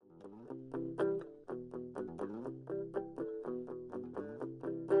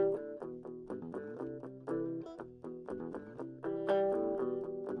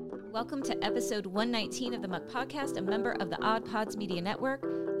Welcome to episode 119 of the Muck Podcast, a member of the Odd Pods Media Network.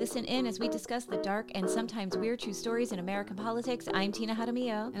 Listen in as we discuss the dark and sometimes weird true stories in American politics. I'm Tina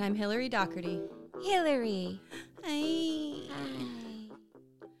Jaramillo. And I'm Hillary Doherty. Hillary. Hi. Hi.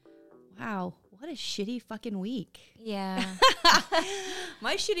 Wow, what a shitty fucking week. Yeah.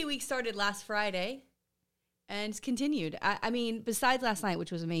 My shitty week started last Friday and it's continued. I mean, besides last night,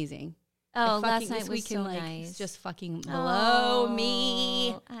 which was amazing. Oh, last night this was weekend, so like, nice. Just fucking blow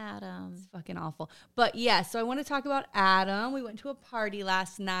me. Adam. It's fucking awful. But yeah, so I want to talk about Adam. We went to a party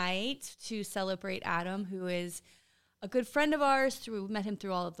last night to celebrate Adam, who is a good friend of ours. We met him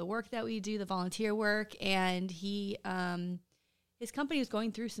through all of the work that we do, the volunteer work, and he, his company was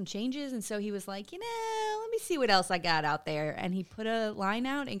going through some changes, and so he was like, let me see what else I got out there. And he put a line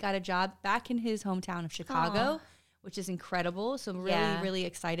out and got a job back in his hometown of Chicago. Aww. Which is incredible. So I'm really, really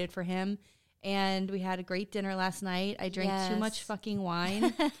excited for him. And we had a great dinner last night. I drank too much fucking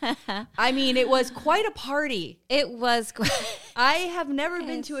wine. I mean, it was quite a party. It was quite. I have never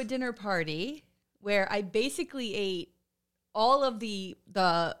been to a dinner party where I basically ate all of the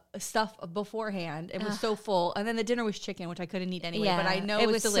stuff beforehand and was so full. And then the dinner was chicken, which I couldn't eat anyway. But I know it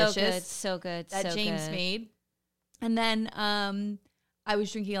was delicious. So good. That James made. And then I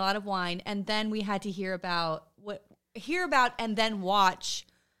was drinking a lot of wine. And then we had to hear about and then watch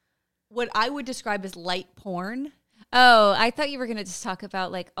what I would describe as light porn. Oh, I thought you were going to just talk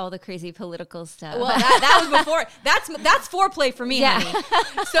about like all the crazy political stuff. Well, that was before. That's foreplay for me, honey.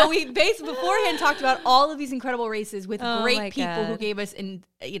 So we beforehand talked about all of these incredible races with great people who gave us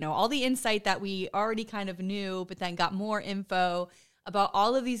all the insight that we already kind of knew, but then got more info about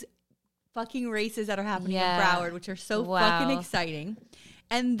all of these fucking races that are happening in Broward, which are so fucking exciting.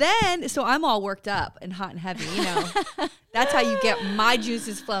 And then, so I'm all worked up and hot and heavy, That's how you get my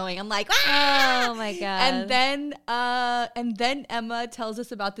juices flowing. I'm like, oh my God. And then Emma tells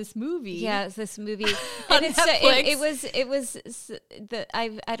us about this movie. Yeah, it's this movie. On Netflix.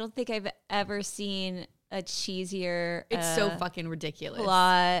 I don't think I've ever seen a cheesier. It's so fucking ridiculous.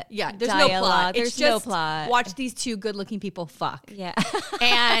 Plot. Yeah, there's dialogue. no plot. There's no plot. Watch these two good-looking people fuck. Yeah,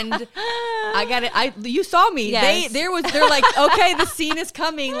 and I got it. You saw me. Yes. They're like, okay, the scene is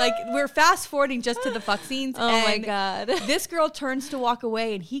coming. Like we're fast forwarding just to the fuck scenes. Oh my God! This girl turns to walk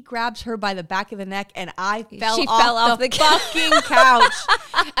away, and he grabs her by the back of the neck, and she fell off the fucking couch.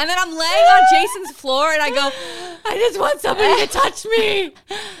 And then I'm laying on Jason's floor, and I go, I just want somebody to touch me.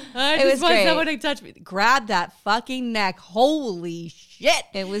 I just want someone to touch me. Grab that fucking neck. Holy shit.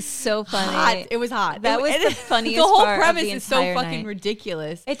 It was so funny. Hot. It was hot. That was the funniest part. The whole part premise of the is so fucking night.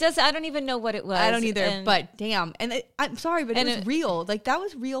 Ridiculous. It does. I don't even know what it was. I don't either, but damn. And I'm sorry, but it was real. Like that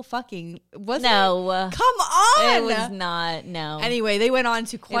was real fucking. Wasn't it? Come on. It was not. No. Anyway, they went on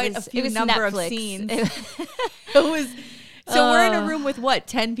to quite a few number Netflix. Of scenes. It was. So we're in a room with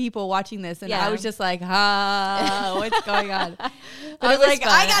 10 people watching this, and I was just like, what's going on? I was like,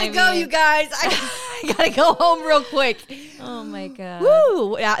 I gotta go, you guys. I gotta go home real quick. Oh my God.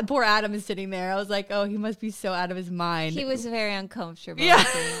 Woo! Yeah, poor Adam is sitting there. I was like, oh, he must be so out of his mind. He was very uncomfortable. Yeah,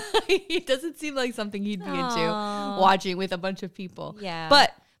 it doesn't seem like something he'd be into watching with a bunch of people. Yeah,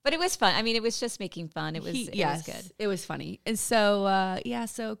 But it was fun. I mean, it was just making fun. It was good. It was funny. And so,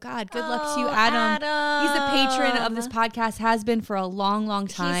 so God, good luck to you, Adam. He's the patron of this podcast, has been for a long, long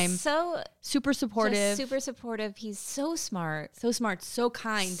time. He's so super supportive. Super supportive. He's so smart. So smart. So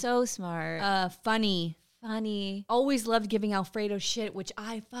kind. So smart. Funny. Always loved giving Alfredo shit, which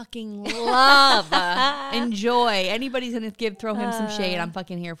I fucking love. Enjoy. Anybody's going to throw him some shade. I'm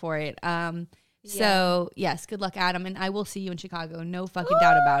fucking here for it. So, yes, good luck, Adam, and I will see you in Chicago. No fucking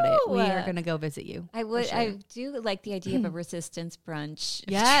doubt about it. We are going to go visit you. I would. Sure. I do like the idea of a resistance brunch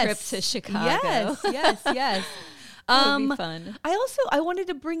trip to Chicago. Yes. That would be fun. I wanted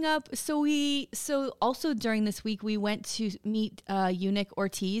to bring up, so also during this week, we went to meet Eunice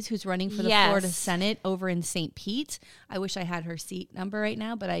Ortiz, who's running for the Florida Senate over in St. Pete. I wish I had her seat number right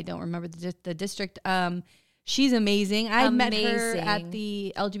now, but I don't remember the district. She's amazing. I met her at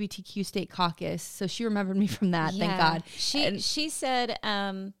the LGBTQ state caucus, so she remembered me from that. Yeah. Thank God. She said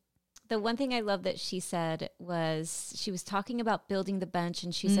the one thing I love that she said was she was talking about building the bench,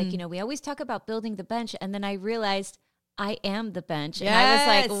 and she's like, we always talk about building the bench, and then I realized I am the bench. Yes. And I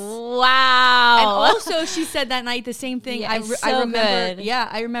was like, wow. And also she said that night the same thing. Yeah, I remember. Good. Yeah,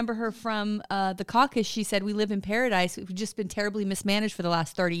 I remember her from the caucus. She said, we live in paradise. We've just been terribly mismanaged for the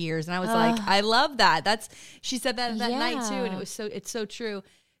last 30 years. And I was like, I love that. She said that night too. And it's so true.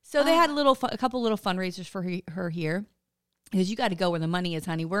 So they had a couple little fundraisers for her here. Because you got to go where the money is,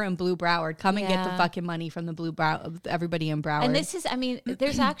 honey. We're in Blue Broward. Come and get the fucking money from the Blue Broward, everybody in Broward. And this is, I mean,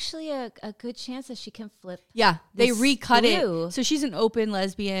 there's actually a good chance that she can flip. Yeah, they recut blue. it. So she's an open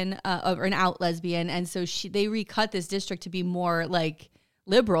lesbian or an out lesbian. And so they recut this district to be more like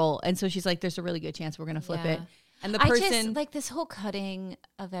liberal. And so she's like, there's a really good chance we're going to flip it. And the person. I just, like this whole cutting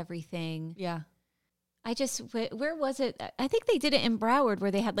of everything. Yeah. Where was it? I think they did it in Broward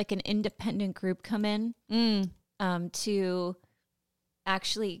where they had like an independent group come in. To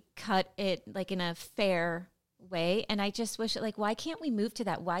actually cut it like in a fair way. And I just wish like, why can't we move to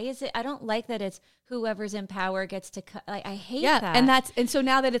that? Why is it? I don't like that it's whoever's in power gets to cut. Like, I hate that. And so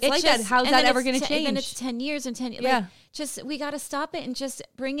now that it's like just, that, how's that ever going to change? And then it's 10 years and 10 years. Like, just, we got to stop it and just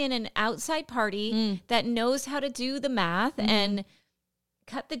bring in an outside party that knows how to do the math and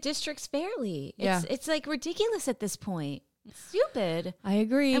cut the districts fairly. It's like ridiculous at this point. Stupid. I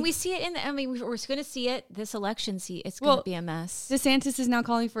agree. And we see it we're going to see it this election. It's going to be a mess. DeSantis is now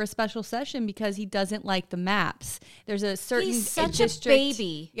calling for a special session because he doesn't like the maps. There's a certain He's such district, a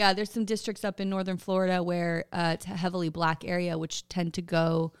baby. Yeah, there's some districts up in northern Florida where it's a heavily black area, which tend to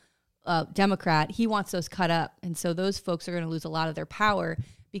go Democrat. He wants those cut up. And so those folks are going to lose a lot of their power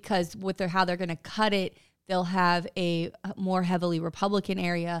because how they're going to cut it, they'll have a more heavily Republican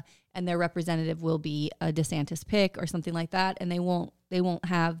area, and their representative will be a DeSantis pick or something like that, and they won't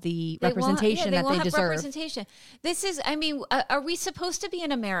have the representation that they deserve. Representation. This is, I mean, are we supposed to be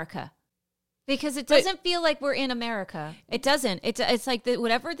in America? Because it doesn't feel like we're in America. It doesn't. It's like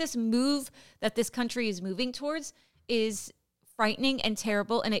whatever this move that this country is moving towards is frightening and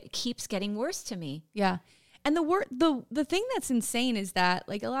terrible, and it keeps getting worse to me. Yeah. And the thing that's insane is that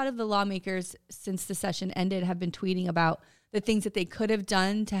like a lot of the lawmakers since the session ended have been tweeting about the things that they could have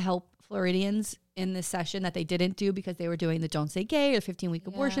done to help Floridians in this session that they didn't do because they were doing the Don't Say Gay or 15-week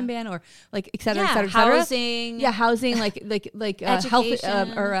abortion ban or like et cetera, et cetera, et cetera. Housing. Yeah, housing, like education,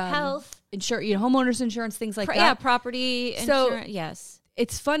 health, homeowners insurance, things like that. Yeah, property insurance, yes.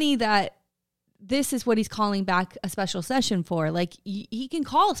 It's funny that this is what he's calling back a special session for. Like he can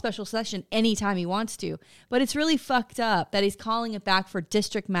call a special session anytime he wants to, but it's really fucked up that he's calling it back for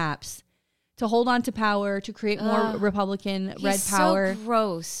district maps to hold on to power, to create more Republican red power. So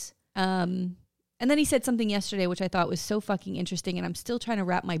gross. And then he said something yesterday, which I thought was so fucking interesting, and I'm still trying to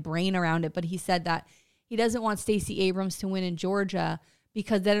wrap my brain around it. But he said that he doesn't want Stacey Abrams to win in Georgia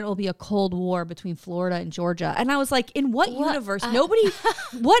because then it'll be a cold war between Florida and Georgia. And I was like, in what universe? Nobody,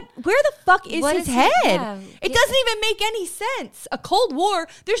 where the fuck is his head? It doesn't even make any sense. A cold war,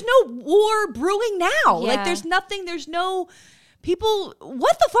 there's no war brewing now. Yeah. Like there's nothing, there's no people.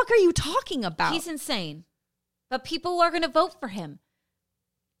 What the fuck are you talking about? He's insane. But people are going to vote for him.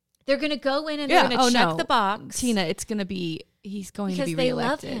 They're going to go in and they're going to check the box. Tina, it's going to be, he's going to be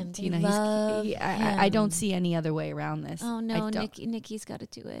reelected. They love him. Tina, I don't see any other way around this. Oh, no, Nikki's got to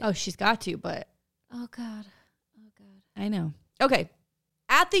do it. Oh, she's got to, but. Oh, God. I know. Okay.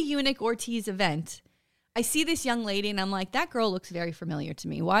 At the Eunuch Ortiz event, I see this young lady and I'm like, that girl looks very familiar to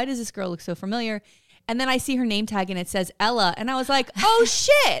me. Why does this girl look so familiar? And then I see her name tag and it says Ella. And I was like, oh,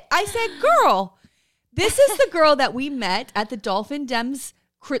 shit. I said, girl, this is the girl that we met at the Dolphin Dems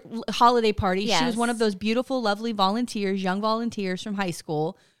holiday party. Yes. She was one of those beautiful, lovely volunteers, young volunteers from high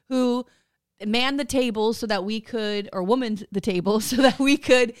school who manned the tables so that we could, or womaned the tables so that we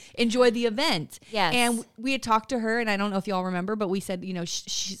could enjoy the event. Yes. And we had talked to her, and I don't know if y'all remember, but we said, you know,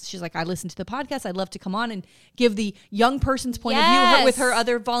 she's like, I listened to the podcast. I'd love to come on and give the young person's point of view with her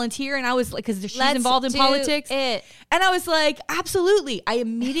other volunteer. And I was like, because she's involved in politics. And I was like, absolutely. I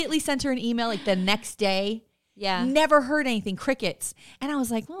immediately sent her an email like the next day. Yeah. Never heard anything, crickets. And I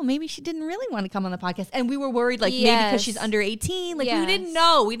was like, well, maybe she didn't really want to come on the podcast. And we were worried, like, maybe because she's under 18. Like, we didn't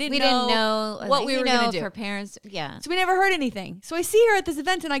know. We didn't know what we were going to do. Her parents, So we never heard anything. So I see her at this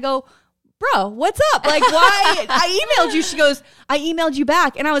event and I go, bro, what's up? Like, why? I emailed you. She goes, I emailed you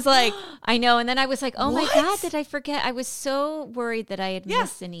back. And I was like, I know. And then I was like, oh my God, did I forget? I was so worried that I had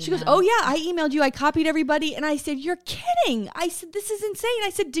missed an email. She goes, oh yeah, I emailed you. I copied everybody. And I said, you're kidding. I said, this is insane. I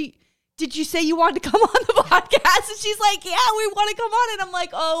said, did you say you wanted to come on the podcast? And she's like, yeah, we want to come on. And I'm like,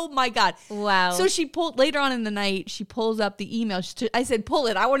 oh my God. Wow. So she later on in the night, she pulls up the email. I said, pull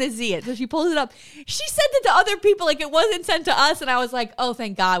it. I want to see it. So she pulls it up. She sent it to other people. Like it wasn't sent to us. And I was like, oh,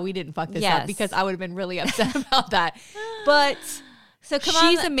 thank God we didn't fuck this up because I would have been really upset about that. But so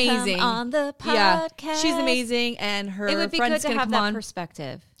she's amazing. Come on the podcast. Yeah, she's amazing. And her friend's going to come on. It would be good to have that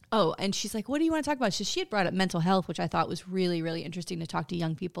perspective. Oh, and she's like, what do you want to talk about? She had brought up mental health, which I thought was really, really interesting to talk to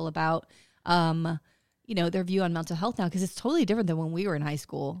young people about, you know, their view on mental health now, because it's totally different than when we were in high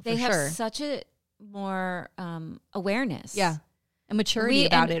school. They have such a more awareness. Yeah. and maturity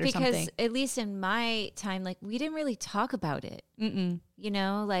about it or because something. Because at least in my time, like we didn't really talk about it. You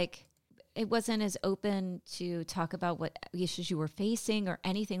know, like it wasn't as open to talk about what issues you were facing or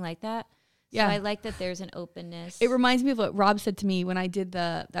anything like that. Yeah. So I like that there's an openness. It reminds me of what Rob said to me when I did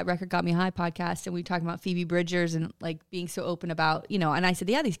That Record Got Me High podcast, and we were talking about Phoebe Bridgers and like being so open about, you know, and I said,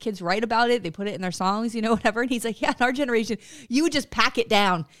 yeah, these kids write about it. They put it in their songs, you know, whatever. And he's like, yeah, in our generation, you would just pack it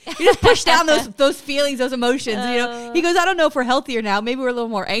down. You just push down those feelings, those emotions, you know. He goes, I don't know if we're healthier now. Maybe we're a little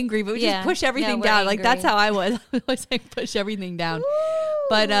more angry, but we just push everything down. Angry. Like that's how I was. I was like, push everything down. Ooh.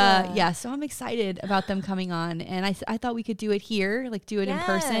 But yeah, so I'm excited about them coming on. And I thought we could do it here, like do it in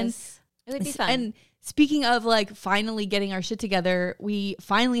person. It would be fun. And speaking of like finally getting our shit together, we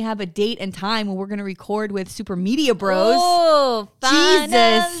finally have a date and time when we're going to record with Super Media Bros. Oh, Jesus.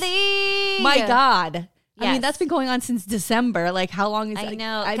 finally. My God. Yes. I mean, that's been going on since December. Like, how long is that? I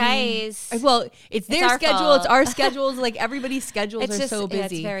know, guys. Well, it's their schedule. Fault. It's our schedules. Like, everybody's schedules are so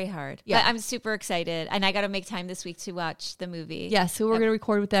busy. It's very hard. Yeah. But I'm super excited. And I got to make time this week to watch the movie. Yeah, so we're going to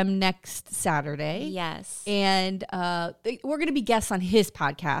record with them next Saturday. Yes. And we're going to be guests on his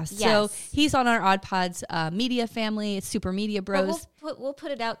podcast. Yes. So he's on our Odd Pods media family. It's Super Media Bros. We'll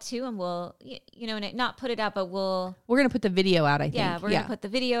put it out too, and we'll, you know, not put it out, but we're going to put the video out, I think. Yeah, we're going to put the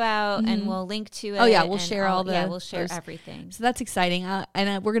video out, and we'll link to it. Oh, yeah, we'll share we'll share everything. So that's exciting.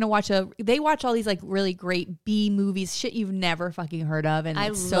 And we're going to watch they watch all these like really great B movies, shit you've never fucking heard of. And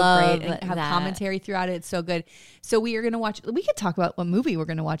it's so great. And have commentary throughout it. It's so good. So we are going to watch, we could talk about what movie we're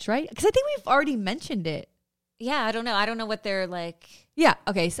going to watch, right? Because I think we've already mentioned it. Yeah, I don't know. I don't know what they're like. Yeah.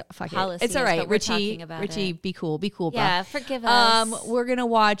 Okay. So fuck it. It's all right. Richie, be cool. Be cool. Yeah. Bro. Forgive us. We're gonna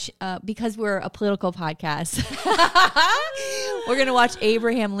watch because we're a political podcast. We're gonna watch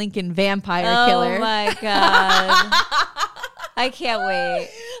Abraham Lincoln Vampire Killer. Oh my God! I can't wait.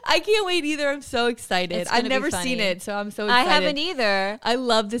 I can't wait either. I'm so excited. I've never seen it, so I'm so excited. I haven't either. I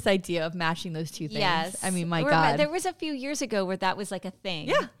love this idea of mashing those two things. Yes. I mean, my God. There was a few years ago where that was like a thing.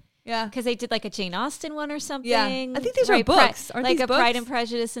 Yeah. Yeah, because they did like a Jane Austen one or something. Yeah, I think these are books. Aren't like these a books? Pride and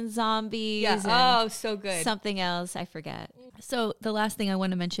Prejudice and Zombies. Yeah. And oh, so good. Something else, I forget. So the last thing I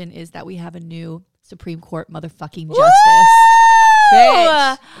want to mention is that we have a new Supreme Court motherfucking Woo!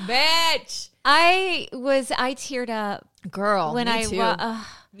 justice. Bitch. I teared up, girl. When me too.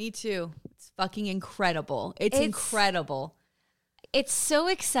 Me too. It's fucking incredible. It's incredible. It's so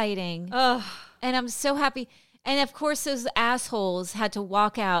exciting. Ugh. And I'm so happy. And of course, those assholes had to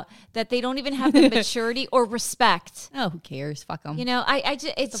walk out that they don't even have the maturity or respect. Oh, who cares? Fuck them. You know,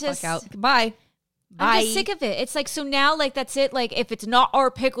 it's just. Fuck out. Goodbye. I'm just sick of it. It's like, so now, like, that's it. Like, if it's not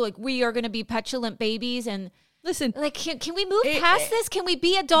our pick, like, we are going to be petulant babies. And listen, like, can we move past this? Can we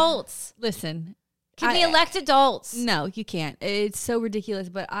be adults? Listen. Can we elect adults? No, you can't. It's so ridiculous.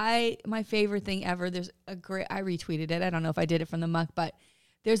 But my favorite thing ever, there's a great, I retweeted it. I don't know if I did it from the muck, but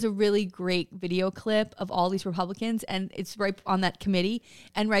there's a really great video clip of all these Republicans, and it's right on that committee.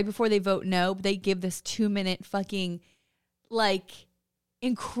 And right before they vote no, they give this 2-minute fucking, like,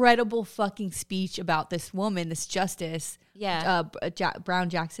 incredible fucking speech about this woman, this justice. Yeah. Brown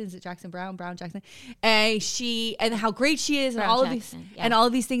Jackson. Is it Jackson Brown? Brown Jackson. And how great she is, Brown and all Jackson, of these, and all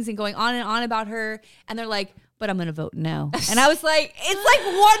of these things, and going on and on about her. And they're like, but I'm going to vote no. And I was like, it's like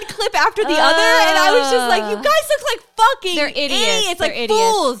one clip after the other. And I was just like, you guys look like fucking they're idiots. They're like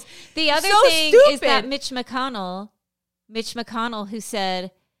fools. The other so thing stupid. is that Mitch McConnell, who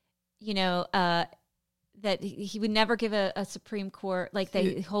said, you know, that he would never give a Supreme Court, like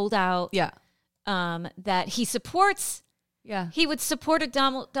they hold out. Yeah. That he supports. Yeah. He would support a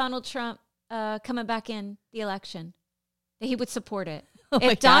Donald Trump coming back in the election. That he would support it. Oh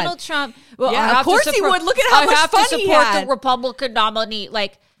if Donald Trump, of course he would. Look at how much fun he had. I have to support the Republican nominee.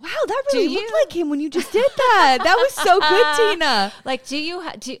 Like, wow, that really looked like him when you just did that. That was so good, Tina. Like, do you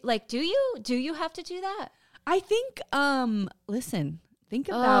have to do that? I think. Listen. Think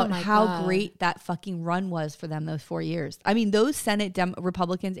about how great that fucking run was for them those 4 years. I mean, those Senate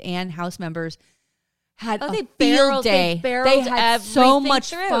Republicans and House members had a field day. They had so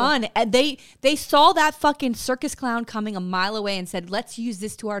much fun. And they saw that fucking circus clown coming a mile away and said, let's use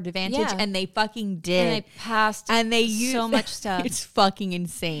this to our advantage. Yeah. And they fucking did. And they passed and they used so much stuff. It's fucking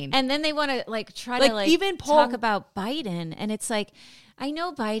insane. And then they want to like try to like even talk about Biden. And it's like, I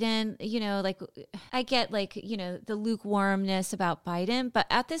know Biden, you know, like I get like, you know, the lukewarmness about Biden. But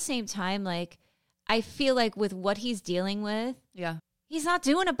at the same time, like I feel like with what he's dealing with, he's not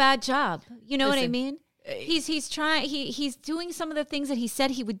doing a bad job. You know what I mean? He's trying. He's doing some of the things that he said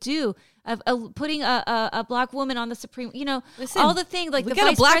he would do. Of putting a black woman on the Supreme. You know, all the things like we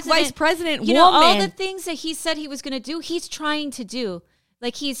got a black vice president. You know, all the things that he said he was going to do. He's trying to do.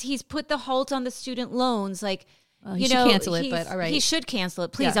 Like he's put the halt on the student loans. Like He should cancel it, but all right. He should cancel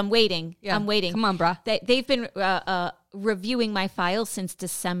it. Please, I'm waiting. Yeah. I'm waiting. Come on, brah. They've been reviewing my file since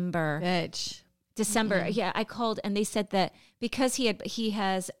December. Bitch. December. Mm-hmm. Yeah, I called and they said that because he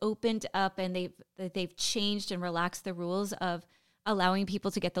has opened up and they've changed and relaxed the rules of allowing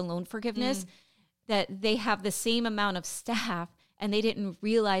people to get the loan forgiveness, that they have the same amount of staff and they didn't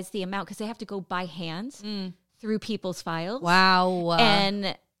realize the amount because they have to go by hand through people's files. Wow.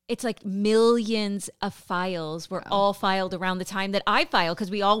 And it's like millions of files were all filed around the time that I filed because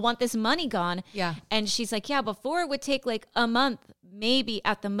we all want this money gone. Yeah. And she's like, yeah, before it would take like a month, maybe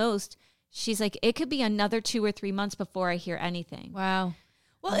at the most. She's like, it could be another 2 or 3 months before I hear anything. Wow.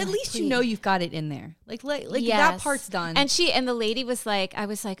 Well, at least you know you've got it in there. Like that part's done. And the lady was like, I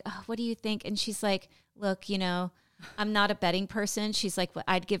was like, oh, what do you think? And she's like, look, I'm not a betting person. She's like, well,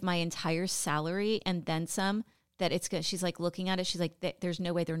 I'd give my entire salary and then some. That it's good. She's like looking at it. She's like, there's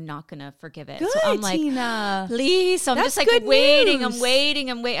no way they're not gonna forgive it. Good, so I'm like, Tina. Please. So I'm That's just like good waiting. news. I'm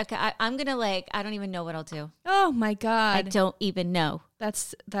waiting. Okay, I'm gonna I don't even know what I'll do. Oh my God. I don't even know.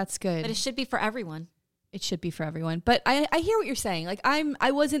 That's good. But it should be for everyone. It should be for everyone. But I hear what you're saying. Like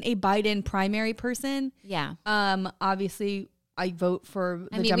I wasn't a Biden primary person. Yeah. Obviously I vote for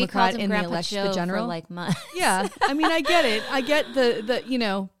the Democrat we called him in Grandpa the election, Joe the general. for like months. Yeah. I mean, I get it. I get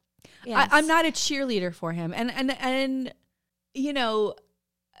the Yes. I'm not a cheerleader for him. And I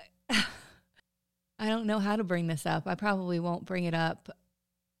don't know how to bring this up. I probably won't bring it up.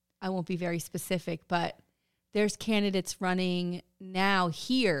 I won't be very specific, but there's candidates running now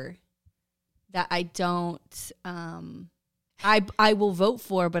here that I don't, I will vote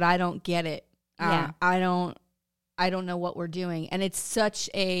for, but I don't get it. Yeah. I don't know what we're doing. And it's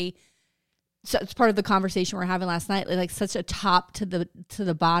so it's part of the conversation we were having last night, like such a top to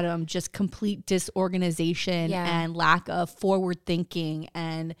the bottom, just complete disorganization and lack of forward thinking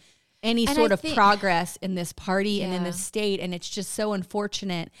and any sort of progress in this party and in this state. And it's just so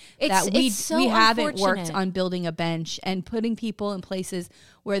unfortunate that we haven't worked on building a bench and putting people in places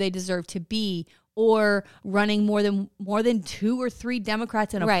where they deserve to be, or running more than 2 or 3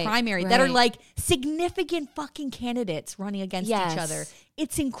 Democrats in a primary that are like significant fucking candidates running against each other.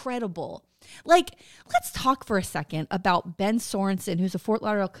 It's incredible. Like, let's talk for a second about Ben Sorensen, who's a Fort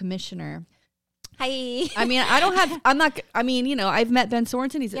Lauderdale commissioner. Hi. I mean, I've met Ben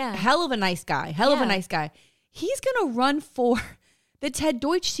Sorensen. He's a hell of a nice guy. He's going to run for the Ted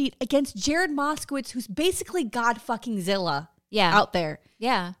Deutsch seat against Jared Moskowitz, who's basically God fucking Zilla out there.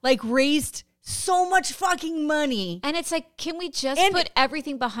 Yeah. Like, raised so much fucking money. And it's like, can we just put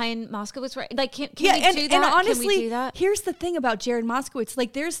everything behind Moskowitz? Right? Like, can we do that? And honestly, can we do that? Here's the thing about Jared Moskowitz.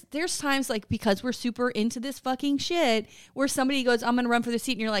 Like, there's times, like, because we're super into this fucking shit, where somebody goes, I'm going to run for the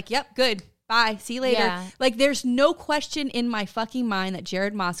seat. And you're like, yep, good. Bye. See you later. Yeah. Like, there's no question in my fucking mind that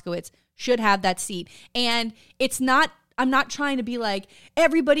Jared Moskowitz should have that seat. And I'm not trying to be like,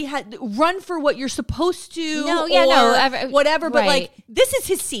 everybody had run for what you're supposed to whatever. But like, this is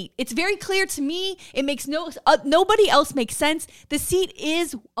his seat. It's very clear to me. It makes nobody else makes sense. The seat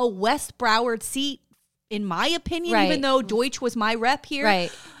is a West Broward seat, in my opinion, even though Deutsch was my rep here.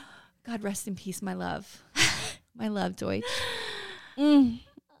 Right. God rest in peace, my love. My love, Deutsch.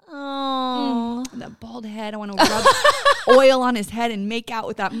 Oh, that bald head. I want to rub oil on his head and make out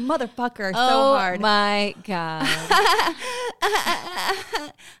with that motherfucker so hard. Oh my God.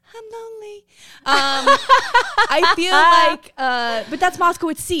 I'm lonely. I feel like, but that's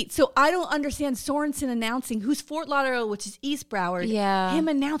Moskowitz's seat. So I don't understand Sorensen announcing, who's Fort Lauderdale, which is East Broward. Yeah. Him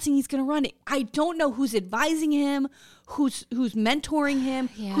announcing he's going to run it. I don't know who's advising him, who's mentoring him,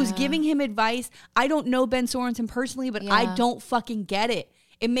 who's giving him advice. I don't know Ben Sorensen personally, but I don't fucking get it.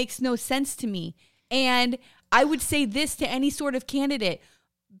 It makes no sense to me. And I would say this to any sort of candidate: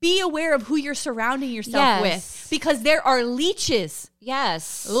 be aware of who you're surrounding yourself with, because there are leeches.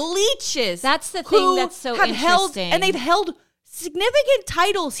 Yes. Leeches. That's the thing that's so interesting. And they've held significant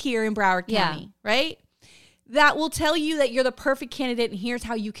titles here in Broward County, right? That will tell you that you're the perfect candidate and here's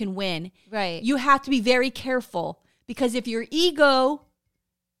how you can win. Right. You have to be very careful, because if your ego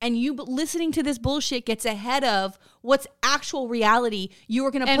and you listening to this bullshit gets ahead of what's actual reality, you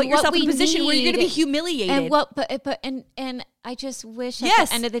are going to put yourself in a position where you're going to be humiliated. And I just wish at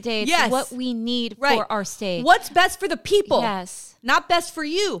the end of the day, it's what we need for our state. What's best for the people. Yes. Not best for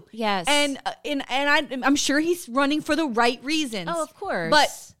you. Yes. And I'm sure he's running for the right reasons. Oh, of course. But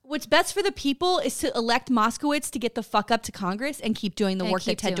what's best for the people is to elect Moskowitz to get the fuck up to Congress and keep doing the work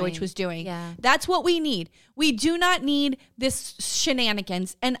that Ted Deutsch was doing. Yeah. That's what we need. We do not need this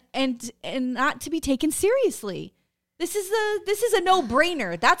shenanigans and not to be taken seriously. This is a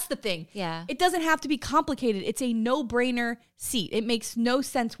no-brainer. That's the thing. Yeah. It doesn't have to be complicated. It's a no-brainer seat. It makes no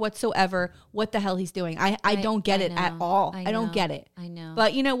sense whatsoever what the hell he's doing. I don't get it at all. I don't get it. I know.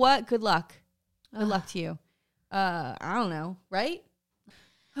 But you know what? Good luck. Good luck to you. I don't know, right?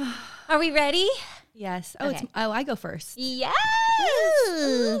 Are we ready? Yes. Oh, Okay. I go first. Yes.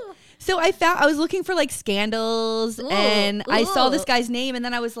 So I was looking for like scandals and I saw this guy's name and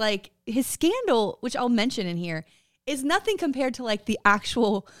then I was like, his scandal, which I'll mention in here, is nothing compared to like the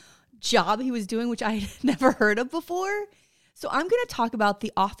actual job he was doing, which I had never heard of before. So I'm going to talk about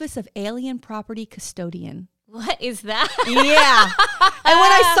the Office of Alien Property Custodian. What is that? Yeah. And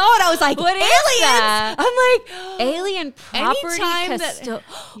when I saw it, I was like, what is aliens? that? I'm like, Alien property custodian.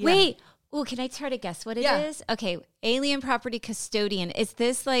 Yeah. Wait. Oh, can I try to guess what it is? Okay. Alien property custodian. Is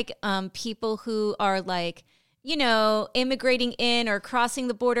this like people who are like, you know, immigrating in or crossing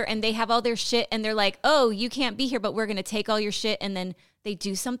the border and they have all their shit and they're like, oh, you can't be here, but we're going to take all your shit and then they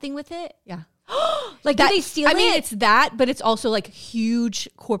do something with it? Yeah. Like, do they steal it? I mean, it's that, but it's also like huge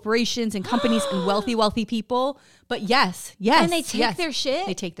corporations and companies and wealthy people. But yes. And they take their shit?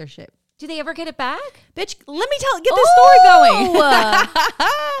 They take their shit. Do they ever get it back? Bitch, let me get this story going.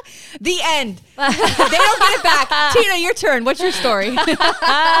 The end. They don't get it back. Tina, your turn. What's your story? All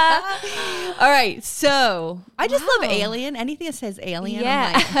right. So I just love Alien. Anything that says Alien,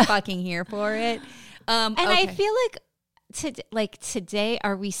 I'm like fucking here for it. And I feel like today,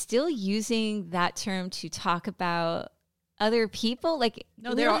 are we still using that term to talk about other people? Like,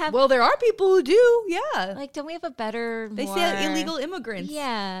 no, there are people who do. Yeah. Like, don't we have a better? They say illegal immigrants.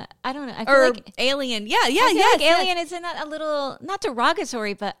 Yeah, I don't know. I feel like alien. Yeah. Like alien is not a little not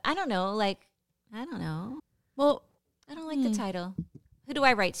derogatory, but I don't know. Like, I don't know. Well, I don't like the title. Who do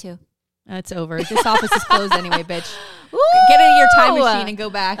I write to? It's over. This office is closed anyway, bitch. Get in your time machine and go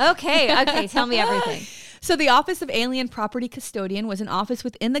back. Okay. Tell me everything. So the Office of Alien Property Custodian was an office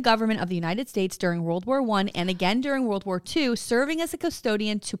within the government of the United States during World War I and again during World War II, serving as a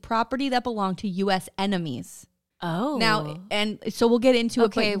custodian to property that belonged to U.S. enemies. Oh. Now, and so we'll get into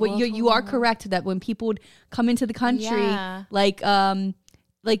it, but you are correct that when people would come into the country, like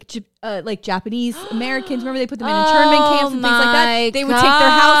Japanese Americans, remember they put them in internment camps and things like that? They would take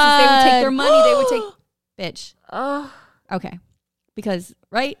their houses, they would take their money, they would take... Bitch. Oh. Okay.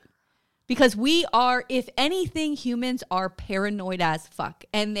 Because we are, if anything, humans are paranoid as fuck.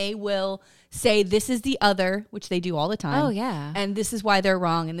 And they will say, this is the other, which they do all the time. Oh, yeah. And this is why they're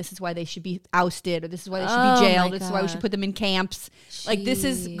wrong. And this is why they should be ousted. Or this is why they should be jailed. This is why we should put them in camps. Jeez. Like,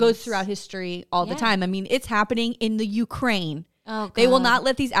 this goes throughout history all the time. I mean, it's happening in the Ukraine. Oh, God. They will not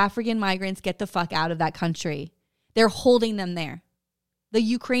let these African migrants get the fuck out of that country. They're holding them there. The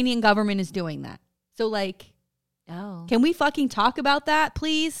Ukrainian government is doing that. So, like, can we fucking talk about that,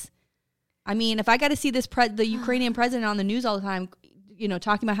 please? I mean, if I got to see the Ukrainian president on the news all the time, you know,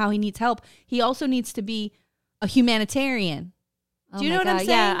 talking about how he needs help, he also needs to be a humanitarian. Do you know what I'm saying?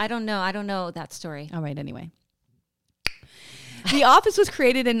 Yeah, I don't know that story. All right, anyway. The office was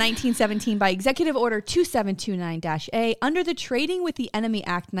created in 1917 by Executive Order 2729-A under the Trading with the Enemy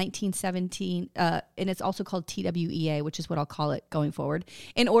Act 1917, and it's also called TWEA, which is what I'll call it going forward,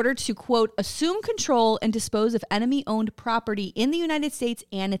 in order to, quote, assume control and dispose of enemy-owned property in the United States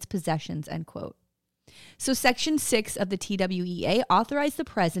and its possessions, end quote. So Section 6 of the TWEA authorized the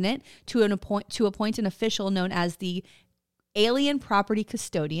president to appoint an official known as the Alien Property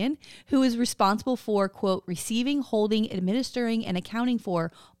Custodian, who is responsible for, quote, receiving, holding, administering, and accounting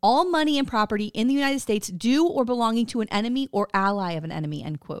for all money and property in the United States due or belonging to an enemy or ally of an enemy,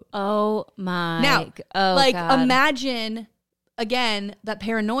 end quote. Oh, my. Now, God. Imagine, again, that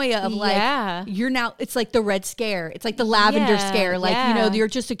paranoia of you're now, it's like the Red Scare. It's like the Lavender Scare. Like, you know, you're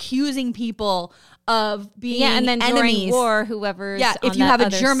just accusing people of being and then enemies. During war, whoever's if you have a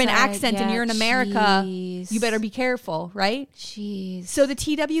German side, accent and you're in America, you better be careful, right? Jeez. So the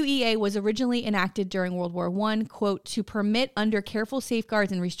TWEA was originally enacted during World War I, quote, to permit under careful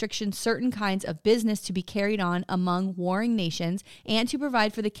safeguards and restrictions certain kinds of business to be carried on among warring nations and to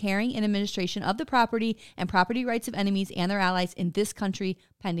provide for the carrying and administration of the property and property rights of enemies and their allies in this country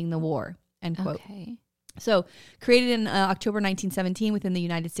pending the war, end quote. Okay. So created in October 1917 within the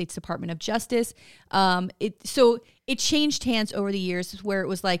United States Department of Justice. It changed hands over the years where it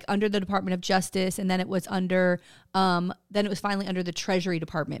was like under the Department of Justice and then it was finally under the Treasury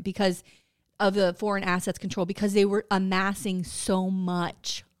Department because of the foreign assets control because they were amassing so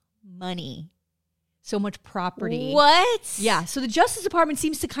much money. So much property. What? Yeah. So the Justice Department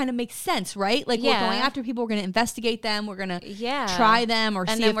seems to kind of make sense, right? Like we're going after people, we're going to investigate them, we're going to try them or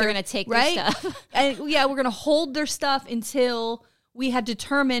see if we're going to take their stuff. And we're going to hold their stuff until we had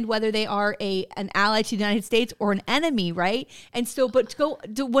determined whether they are an ally to the United States or an enemy, right? And so, but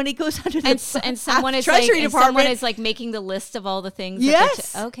when it goes under the and someone is Treasury like, Department, someone is like making the list of all the things.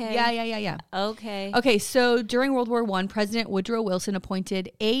 Yes. Okay. Yeah. Okay. Okay. So during World War I, President Woodrow Wilson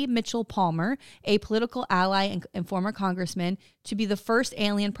appointed A. Mitchell Palmer, a political ally and former congressman, to be the first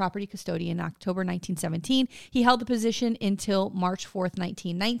alien property custodian in October 1917. He held the position until March 4th,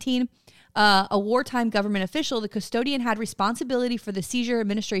 1919. A wartime government official, the custodian had responsibility for the seizure,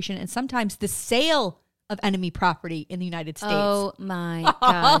 administration, and sometimes the sale of enemy property in the United States. Oh my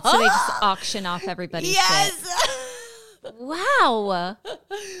God. So they just auction off everybody's shit. Wow.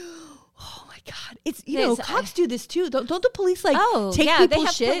 Oh my God. It's, cops do this too. Don't the police take people's shit? They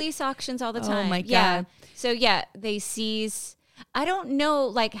have police auctions all the time. Oh my God. Yeah. So they seize. I don't know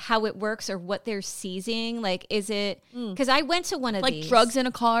like how it works or what they're seizing. Like, is it because I went to one of these, like drugs in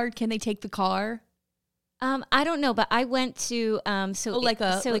a car? Can they take the car? I don't know, but I went to like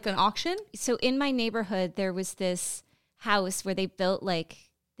an auction. So in my neighborhood, there was this house where they built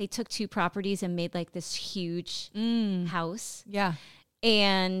they took two properties and made like this huge house. Yeah.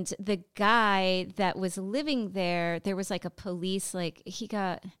 And the guy that was living there was like a police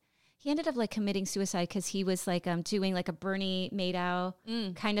he ended up like committing suicide because he was like doing like a Bernie Madoff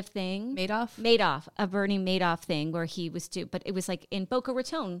kind of thing. Madoff, a Bernie Madoff thing where he was but it was like in Boca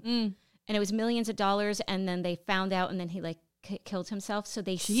Raton, and it was millions of dollars. And then they found out, and then he like killed himself. So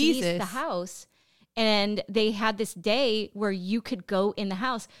they seized the house, and they had this day where you could go in the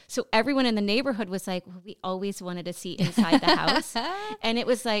house. So everyone in the neighborhood was like, well, we always wanted to see inside the house, and it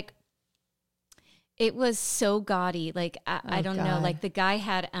was like. It was so gaudy. Like, I don't know. Like, the guy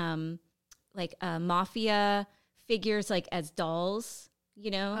had, mafia figures, like, as dolls,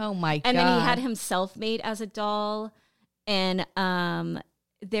 Oh, my God. And then he had himself made as a doll. And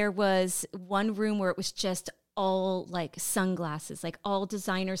there was one room where it was just all, like, sunglasses, like, all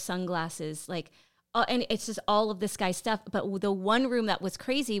designer sunglasses, like, and it's just all of this guy's stuff. But the one room that was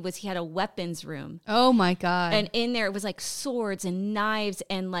crazy was he had a weapons room. Oh, my God. And in there, it was, like, swords and knives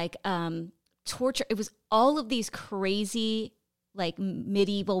and, like, torture. It was all of these crazy like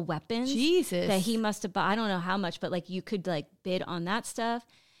medieval weapons that he must have bought. I don't know how much, but like you could like bid on that stuff.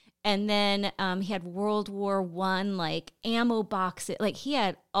 And then he had World War I like ammo boxes. Like he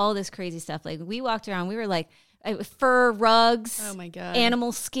had all this crazy stuff. Like we walked around, we were like fur rugs. Oh my God.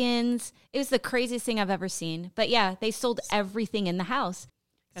 Animal skins. It was the craziest thing I've ever seen. But yeah, they sold everything in the house.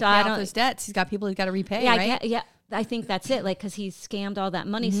 So I don't those debts. He's got people he's got to repay. Right? I think that's it. Like because he scammed all that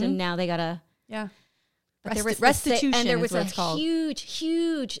money, so now they gotta. Yeah. But there was restitution, and there was a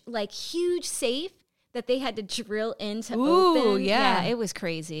huge safe that they had to drill in to open. Yeah, it was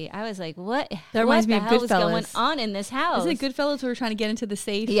crazy. I was like, "What? That reminds me of Goodfellas. Is going on in this house?" Isn't it Goodfellas? We were trying to get into the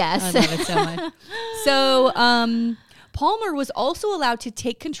safe. Yes, I love it so much. So, Palmer was also allowed to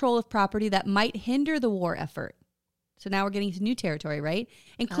take control of property that might hinder the war effort. So now we're getting to new territory, right?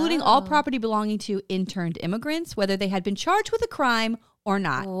 Including all property belonging to interned immigrants, whether they had been charged with a crime or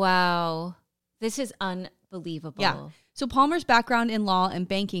not. Wow. This is unbelievable. Yeah. So Palmer's background in law and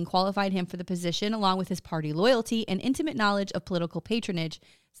banking qualified him for the position, along with his party loyalty and intimate knowledge of political patronage.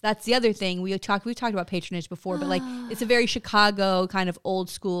 So that's the other thing. We've talked about patronage before, but like it's a very Chicago kind of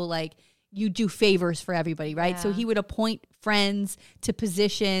old school, like you do favors for everybody, right? Yeah. So he would appoint friends to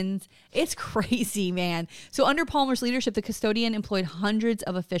positions. It's crazy, man. So under Palmer's leadership, the custodian employed hundreds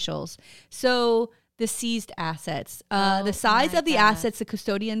of officials. So the seized assets. The size of the assets the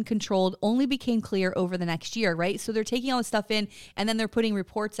custodian controlled only became clear over the next year, right? So they're taking all this stuff in, and then they're putting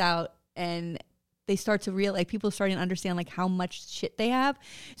reports out, and they start to realize, like, people starting to understand, like, how much shit they have.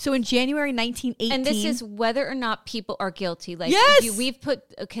 So in January 1918... And this is whether or not people are guilty. Like, yes! We've put...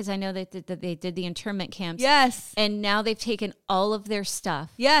 Because I know that they did the internment camps. Yes. And now they've taken all of their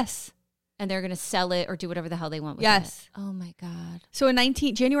stuff. Yes. And they're going to sell it or do whatever the hell they want with it. Oh, my God. So in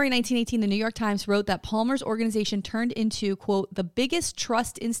January 1918, the New York Times wrote that Palmer's organization turned into, quote, the biggest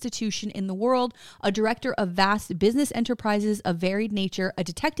trust institution in the world, a director of vast business enterprises of varied nature, a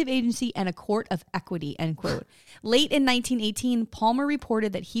detective agency, and a court of equity, end quote. Late in 1918, Palmer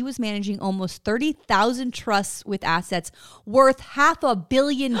reported that he was managing almost 30,000 trusts with assets worth $500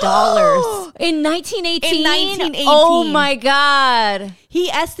 million. In 1918? In 1918. Oh, my God. He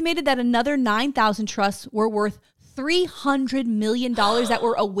estimated that another 9,000 trusts were worth $300 million that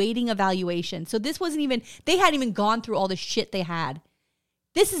were awaiting evaluation. So this wasn't even, they hadn't even gone through all the shit they had.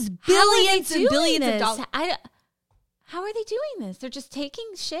 This is billions and billions of dollars. How are they doing this? They're just taking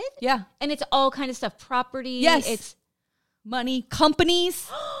shit? Yeah. And it's all kind of stuff. Property. Yes. It's money. Companies.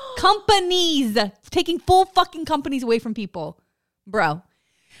 Companies. Taking full fucking companies away from people. Bro.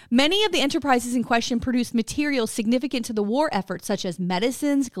 Many of the enterprises in question produced materials significant to the war effort, such as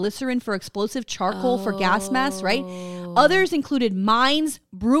medicines, glycerin for explosive, charcoal for gas masks, right? Others included mines,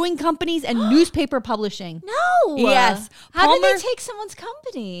 brewing companies, and newspaper publishing. No. Yes. How did they take someone's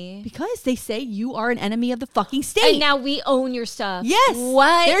company? Because they say you are an enemy of the fucking state. And now we own your stuff. Yes.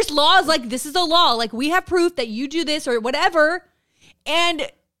 What? There's laws like this is a law. Like we have proof that you do this or whatever. And...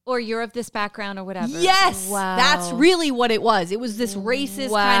 or you're of this background or whatever. Yes. Wow. That's really what it was. It was this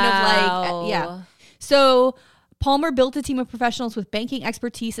racist kind of like, yeah. So Palmer built a team of professionals with banking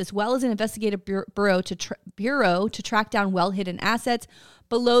expertise as well as an investigative bureau to track down well-hidden assets.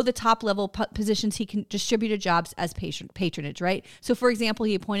 Below the top level positions, he distributed jobs as patronage, right? So, for example,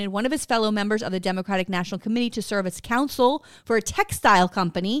 he appointed one of his fellow members of the Democratic National Committee to serve as counsel for a textile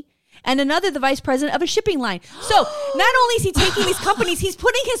company, and another the vice president of a shipping line. So not only is he taking these companies, he's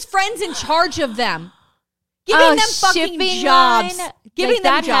putting his friends in charge of them. Giving them fucking jobs. Giving them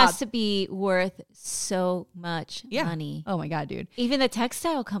that jobs. has to be worth so much money. Oh my God, dude. Even the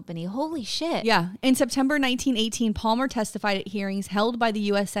textile company. Holy shit. Yeah. In September 1918, Palmer testified at hearings held by the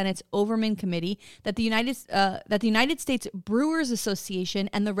U.S. Senate's Overman Committee that the United States Brewers Association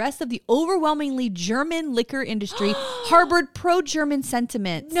and the rest of the overwhelmingly German liquor industry harbored pro-German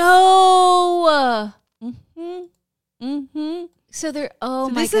sentiments. No. Mm-hmm. So they're,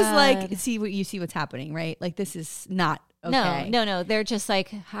 this is like, see what's happening, right? Like this is not okay. No. They're just like,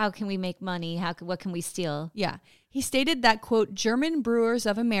 how can we make money? What can we steal? Yeah. He stated that, quote, German Brewers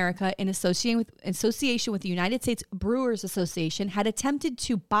of America in association with the United States Brewers Association had attempted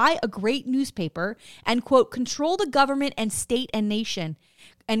to buy a great newspaper and, quote, control the government and state and nation,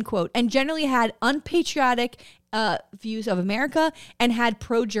 end quote, and generally had unpatriotic views of America and had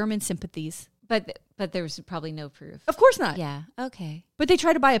pro-German sympathies. But there was probably no proof. Of course not. Yeah. Okay. But they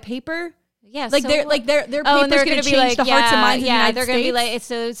try to buy a paper. Yeah. Like so their paper's going to change the hearts and minds of the United States. They're going to be like,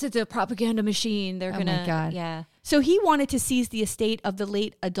 it's a propaganda machine. They're going to. Oh my God. Yeah. So he wanted to seize the estate of the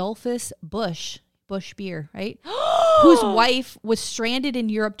late Adolphus Busch beer, right? Whose wife was stranded in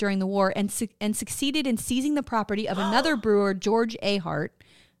Europe during the war and succeeded in seizing the property of another brewer, George Ahret,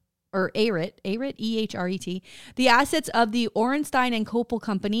 E-H-R-E-T, the assets of the Orenstein and Koppel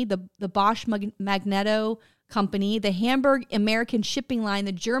Company, the Bosch Magneto Company, the Hamburg American Shipping Line,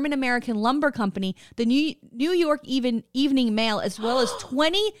 the German American Lumber Company, the New York Evening Mail, as well as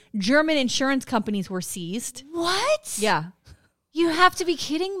 20 German insurance companies were seized. What? Yeah. You have to be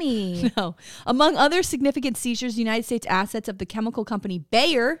kidding me. No. Among other significant seizures, United States assets of the chemical company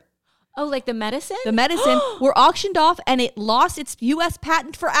Bayer. Oh, like the medicine? The medicine were auctioned off and it lost its U.S.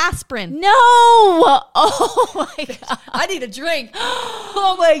 patent for aspirin. No! Oh my God. I need a drink.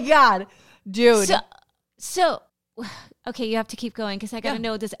 Oh my God. Dude. So okay, you have to keep going because I got to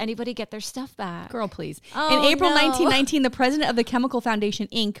know, does anybody get their stuff back? Girl, please. Oh, in April 1919, the president of the Chemical Foundation,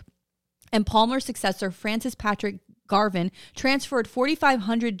 Inc., and Palmer's successor, Francis Patrick Garvin, transferred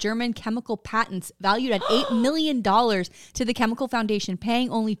 4,500 German chemical patents valued at $8 million to the Chemical Foundation, paying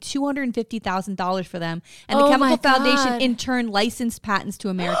only $250,000 for them. And the Chemical Foundation, in turn, licensed patents to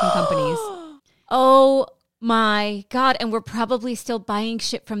American companies. Oh my God. And we're probably still buying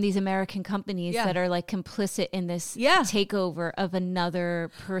shit from these American companies that are like complicit in this takeover of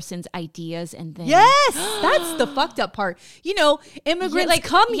another person's ideas and things. Yes. That's the fucked up part. You know, immigrants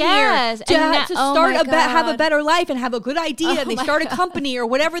come here to start have a better life and have a good idea. And they start a company or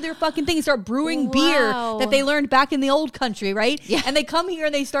whatever their fucking thing, start brewing beer that they learned back in the old country, right? Yeah. And they come here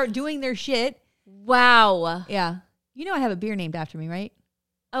and they start doing their shit. Wow. Yeah. You know I have a beer named after me, right?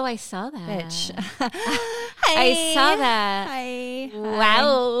 Oh, I saw that. Bitch. I saw that. Hi.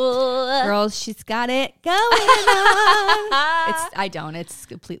 Wow. Girls, she's got it going on. It's a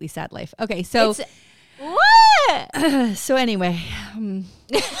completely sad life. Okay, so. What? So anyway.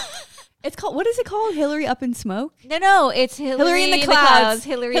 It's called, what is it called? Hillary Up in Smoke? No, it's Hillary in the Clouds.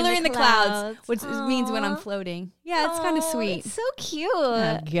 Hillary in the Clouds. Which means when I'm floating. Yeah, it's kind of sweet. It's so cute.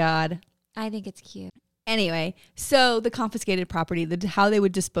 Oh, God. I think it's cute. Anyway, so the confiscated property, how they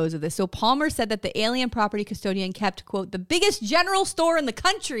would dispose of this. So Palmer said that the alien property custodian kept, quote, the biggest general store in the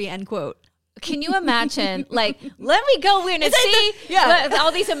country, end quote. Can you imagine? Like, let me go in and see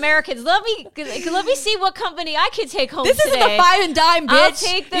all these Americans. Let me see what company I could take home today. This isn't the 5 and dime, bitch. I'll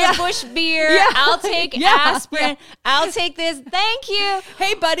take the Bush beer. Yeah. I'll take aspirin. Yeah. I'll take this. Thank you.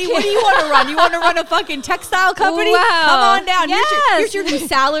 Hey, buddy, what do you want to run? You want to run a fucking textile company? Wow. Come on down. Yes. Here's your new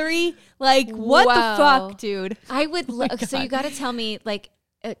salary. Like, what the fuck, dude? I would. So you got to tell me, like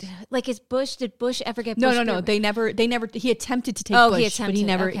is Bush? Did Bush ever get? No. They never. He attempted to take Bush, but he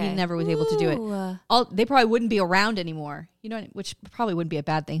never was able to do it. They probably wouldn't be around anymore. You know, which probably wouldn't be a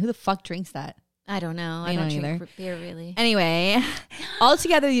bad thing. Who the fuck drinks that? I don't know. I don't drink beer, really. Anyway,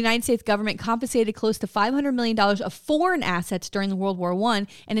 altogether, the United States government confiscated close to $500 million of foreign assets during the World War I.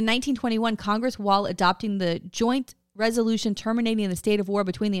 And in 1921, Congress, while adopting the joint resolution terminating the state of war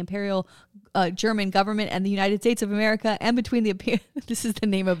between the Imperial German government and the United States of America, and between the this is the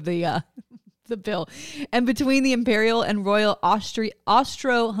name of the bill, and between the Imperial and Royal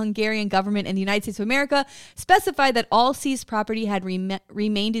Austro-Hungarian government and the United States of America, specified that all seized property had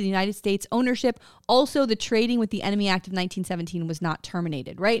remained in the United States ownership. Also, the Trading with the Enemy Act of 1917 was not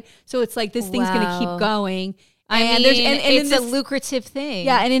terminated, right? So it's like this thing's going to keep going. And it's a lucrative thing.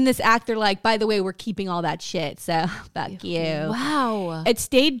 Yeah, and in this act, they're like, by the way, we're keeping all that shit, so fuck you. Wow. It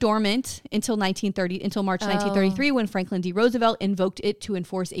stayed dormant until March 1933, when Franklin D. Roosevelt invoked it to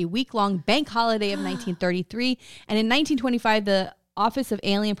enforce a week-long bank holiday of 1933. And in 1925, the Office of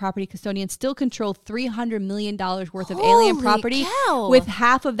Alien Property Custodian still controlled $300 million worth of alien property, with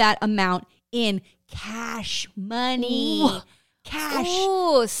half of that amount in cash money. Ooh. Cash.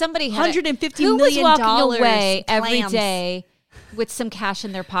 Oh, somebody had $150 who million was walking away every clams. day with some cash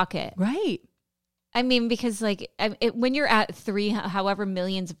in their pocket? Right. I mean, because like when you're at however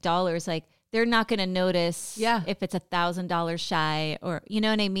millions of dollars, like they're not going to notice if it's $1,000 shy, or you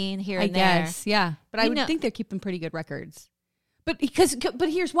know what I mean, here and there. I guess, yeah. But I would think they're keeping pretty good records. But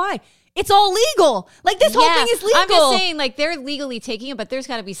here's why. It's all legal. Like this whole thing is legal. I'm just saying, like they're legally taking it, but there's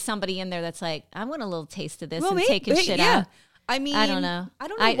got to be somebody in there that's like, I want a little taste of this and taking shit out. I mean, I don't know.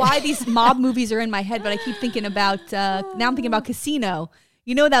 Why these mob movies are in my head, but I keep thinking about, now I'm thinking about Casino.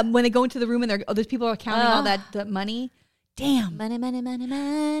 You know that when they go into the room and those people are counting all that money? Damn. Money, money, money,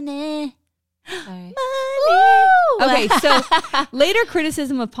 money. Sorry. Okay, so later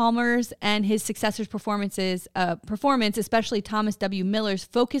criticism of Palmer's and his successors' performance, especially Thomas W. Miller's,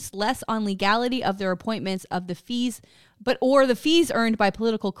 focused less on legality of their appointments of the fees, or the fees earned by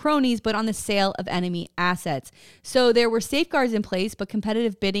political cronies, but on the sale of enemy assets. So there were safeguards in place, but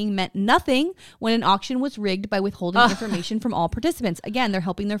competitive bidding meant nothing when an auction was rigged by withholding information from all participants. Again, they're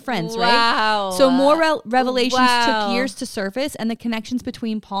helping their friends, right? So more revelations took years to surface, and the connections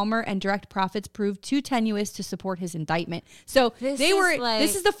between Palmer and direct profits proved too tenuous to support his indictment. So this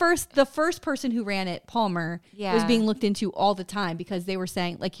is the first person who ran it, Palmer, was being looked into all the time, because they were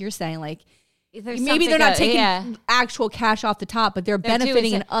saying, like you're saying, like, maybe they're not taking actual cash off the top, but they're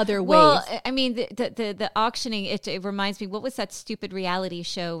benefiting in other ways. Well, I mean, the auctioning, it reminds me, what was that stupid reality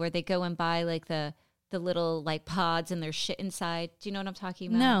show where they go and buy like the little like pods and their shit inside? Do you know what I'm talking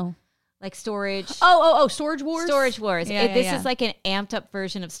about? No. Like storage. Storage Wars? Storage Wars. This is like an amped up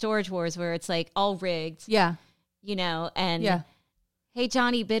version of Storage Wars, where it's like all rigged. Yeah. You know, and hey,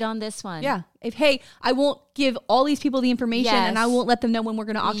 Johnny, bid on this one. Yeah. I won't give all these people the information, and I won't let them know when we're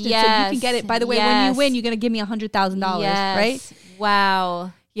going to auction it, so you can get it. By the way, when you win, you're going to give me $100,000, right?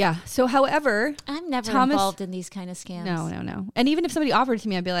 Wow. Yeah. So, however, I'm never involved in these kind of scams. No. And even if somebody offered it to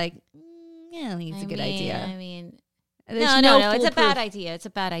me, I'd be like, I think it's a good idea. I mean, no, it's a bad idea. It's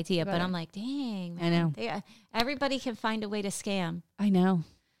a bad idea. But I'm like, dang, man. I know. Everybody can find a way to scam. I know.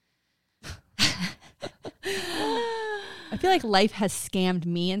 I feel like life has scammed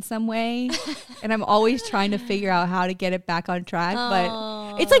me in some way, and I'm always trying to figure out how to get it back on track.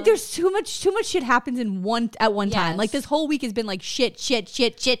 But it's like there's too much shit happens at one time. Like this whole week has been like shit, right?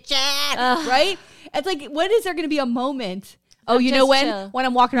 It's like, when is there going to be a moment? Oh, you know when? When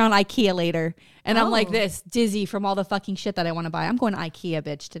I'm walking around IKEA later, and I'm like this, dizzy from all the fucking shit that I want to buy. I'm going to IKEA,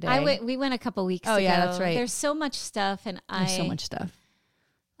 bitch, today. We went a couple weeks ago. Oh, yeah, that's right. There's so much stuff, and there's so much stuff.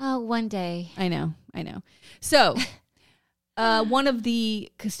 Oh, one day. I know. So, one of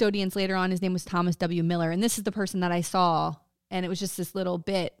the custodians later on, his name was Thomas W. Miller, and this is the person that I saw, and it was just this little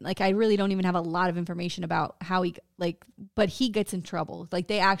bit. Like, I really don't even have a lot of information about how but he gets in trouble. Like,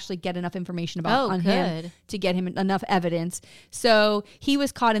 they actually get enough information him to get him enough evidence. So he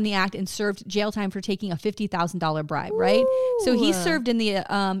was caught in the act and served jail time for taking a $50,000 bribe, right? So he served in the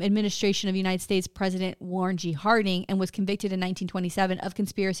administration of United States President Warren G. Harding, and was convicted in 1927 of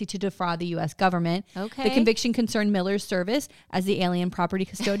conspiracy to defraud the U.S. government. Okay. The conviction concerned Miller's service as the alien property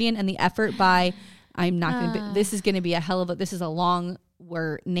custodian and the effort by... this is going to be this is a long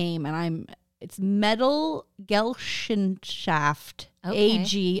name, and it's Metal Gesellschaft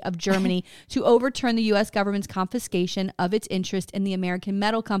AG of Germany to overturn the U.S. government's confiscation of its interest in the American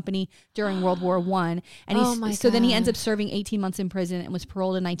Metal Company during World War I. And then he ends up serving 18 months in prison and was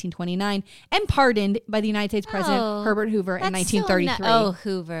paroled in 1929 and pardoned by the United States President Herbert Hoover in 1933.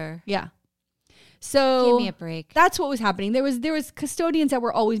 Hoover. Yeah. So give me a break. That's what was happening. There was custodians that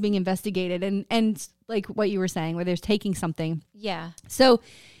were always being investigated, and like what you were saying, where there's taking something. Yeah. So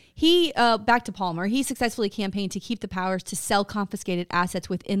Back to Palmer, he successfully campaigned to keep the powers to sell confiscated assets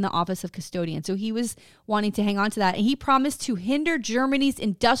within the office of custodian. So he was wanting to hang on to that. And he promised to hinder Germany's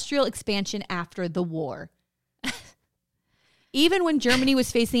industrial expansion after the war. Even when Germany was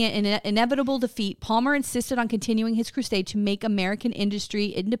facing an inevitable defeat, Palmer insisted on continuing his crusade to make American industry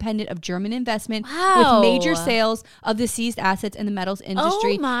independent of German investment with major sales of the seized assets in the metals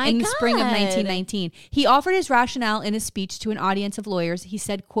industry in the spring of 1919. He offered his rationale in a speech to an audience of lawyers. He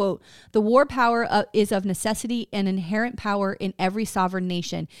said, quote, "The war power is of necessity an inherent power in every sovereign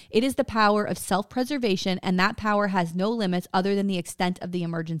nation. It is the power of self-preservation, and that power has no limits other than the extent of the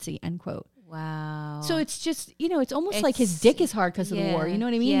emergency," end quote. Wow. So it's just, it's almost like his dick is hard because of the war. You know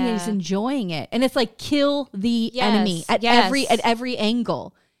what I mean? Yeah. He's enjoying it. And it's like kill the enemy at every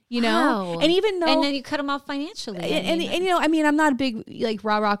angle. Wow. And even though, and then you cut them off financially. I'm not a big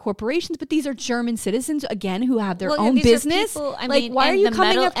rah-rah corporations, but these are German citizens again who have their own business. People, why are you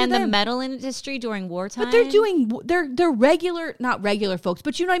coming after them? And the metal industry during wartime. But they're regular, not regular folks,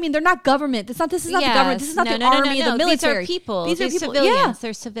 but you know what I mean? They're not government. This is not the government. This is not the army, the military. These are people. These are people. Civilians. Yeah.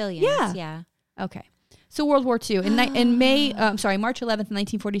 They're civilians. Yeah. Okay. So World War II. In March 11th,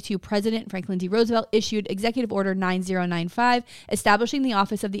 1942, President Franklin D. Roosevelt issued Executive Order 9095, establishing the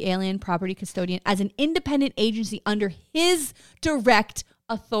Office of the Alien Property Custodian as an independent agency under his direct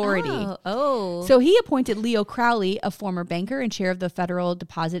authority. So he appointed Leo Crowley, a former banker and chair of the Federal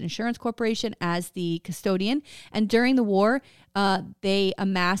Deposit Insurance Corporation, as the custodian. And during the war, they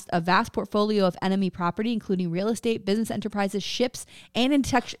amassed a vast portfolio of enemy property, including real estate, business enterprises, ships, and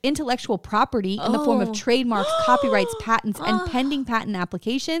intellectual property in the form of trademarks, copyrights, patents, and pending patent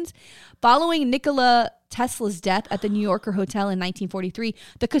applications. Following Nikola Tesla's death at the New Yorker Hotel in 1943,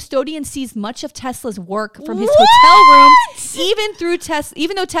 the custodian seized much of Tesla's work from his hotel room,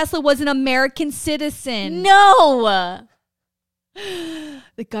 even though Tesla was an American citizen. No!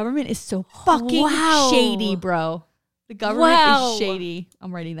 The government is so fucking shady, bro. The government is shady.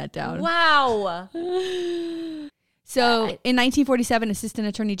 I'm writing that down. Wow. So in 1947, Assistant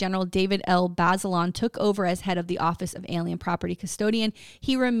Attorney General David L. Bazelon took over as head of the Office of Alien Property Custodian.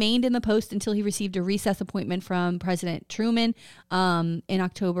 He remained in the post until he received a recess appointment from President Truman in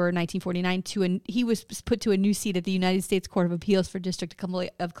October 1949. He was put to a new seat at the United States Court of Appeals for District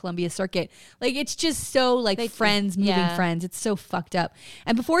of Columbia Circuit. Like, it's just so friends moving friends. It's so fucked up.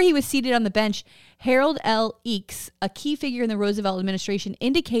 And before he was seated on the bench, Harold L. Eakes, a key figure in the Roosevelt administration,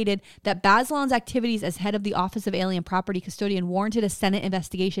 indicated that Bazelon's activities as head of the Office of Alien Property Custodian warranted a Senate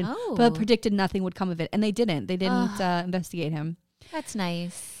investigation, but predicted nothing would come of it. And they didn't. They didn't investigate him. That's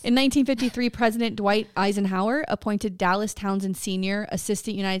nice. In 1953, President Dwight Eisenhower appointed Dallas Townsend Sr.,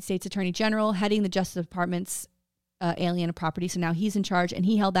 Assistant United States Attorney General, heading the Justice Department's alien property. So now he's in charge, and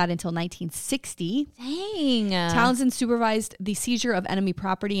he held that until 1960. Dang. Townsend supervised the seizure of enemy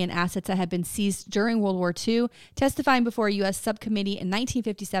property and assets that had been seized during World War II. Testifying before a U.S. subcommittee in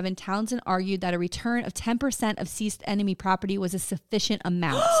 1957, Townsend argued that a return of 10% of seized enemy property was a sufficient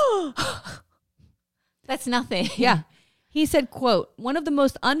amount. That's nothing. Yeah. He said, quote, "One of the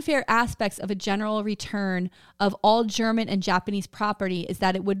most unfair aspects of a general return of all German and Japanese property is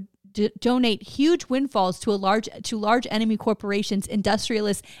that it would donate huge windfalls to large enemy corporations,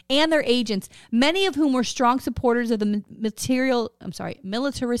 industrialists, and their agents, many of whom were strong supporters of the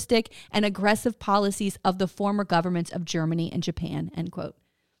militaristic and aggressive policies of the former governments of Germany and Japan," end quote.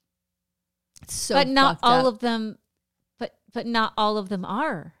 So, but not all of them. But not all of them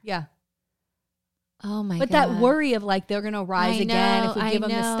are. Yeah. Oh my God. But that worry of they're gonna rise again if we give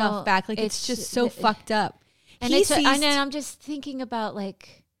them the stuff back, it's just so fucked up. And I'm just thinking about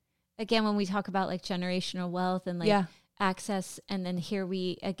again, when we talk about generational wealth and access, and then here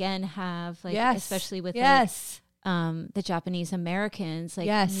we again have especially with the Japanese Americans,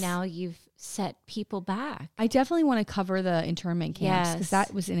 now you've set people back. I definitely want to cover the internment camps because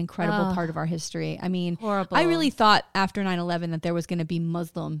that was an incredible part of our history. I mean, horrible. I really thought after 9/11 that there was going to be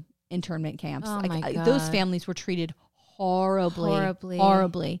Muslim internment camps. Oh my God. Those families were treated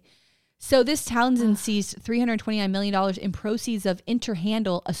horribly. So this Townsend seized $329 million in proceeds of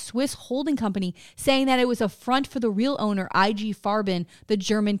Interhandle, a Swiss holding company, saying that it was a front for the real owner, IG Farben, the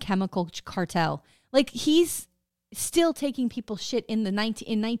German chemical cartel. He's still taking people's shit in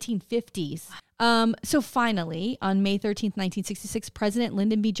 1950s. So finally, on May 13th, 1966, President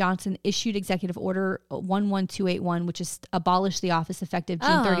Lyndon B. Johnson issued Executive Order 11281, which is abolished the office effective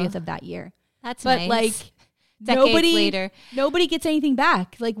June 30th of that year. That's nice. Nobody gets anything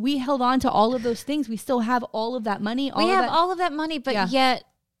back. We held on to all of those things. We still have all of that money. All of that money, but yet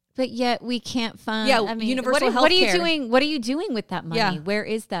we can't fund. Yeah, universal health care. What are you doing with that money? Yeah. Where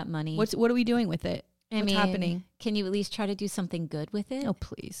is that money? What are we doing with it? What's happening? Can you at least try to do something good with it? Oh,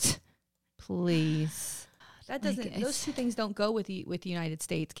 please. Please. That doesn't, those two things don't go with the United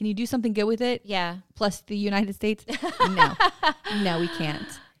States. Can you do something good with it? Yeah. Plus the United States? No. No, we can't.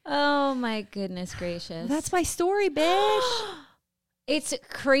 Oh my goodness gracious. That's my story, bitch. It's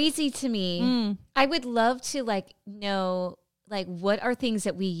crazy to me. I would love to know what are things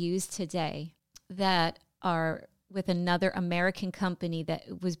that we use today that are with another American company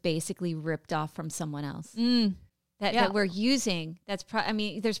that was basically ripped off from someone else. That we're using. That's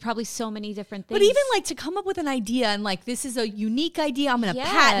there's probably so many different things. But even to come up with an idea and this is a unique idea, I'm going to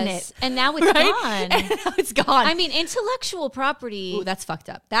patent it. And now it's gone. And now it's gone. Intellectual property. Ooh, that's fucked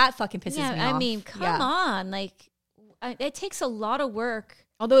up. That fucking pisses me off. Come on. It takes a lot of work.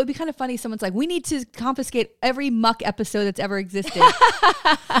 Although it'd be kind of funny. Someone's like, we need to confiscate every Muck episode that's ever existed.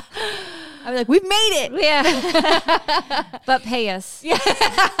 I'd be like, we've made it. Yeah. But pay us. Yeah.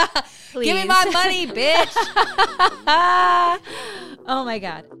 Please. Give me my money, bitch. Oh my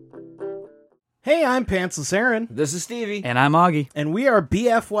God. Hey, I'm Pantsless Aaron. This is Stevie. And I'm Augie. And we are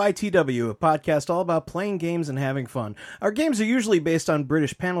BFYTW, a podcast all about playing games and having fun. Our games are usually based on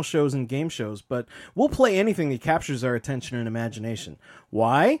British panel shows and game shows, but we'll play anything that captures our attention and imagination.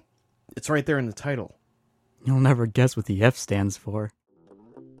 Why? It's right there in the title. You'll never guess what the F stands for.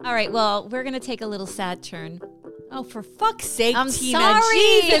 All right, well, we're going to take a little sad turn. Oh, for fuck's sake, I'm Tina. sorry.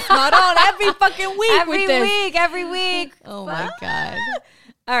 Jesus, not on every fucking week with this. Every week. Oh, my God.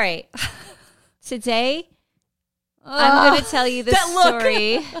 All right. Today, I'm going to tell you the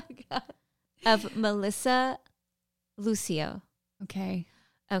story of Melissa Lucio. Okay.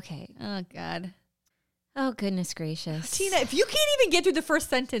 Oh, God. Oh, goodness gracious. Tina, if you can't even get through the first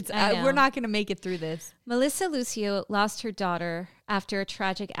sentence, we're not going to make it through this. Melissa Lucio lost her daughter after a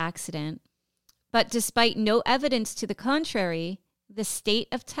tragic accident. But despite no evidence to the contrary, the state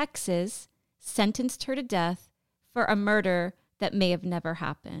of Texas sentenced her to death for a murder that may have never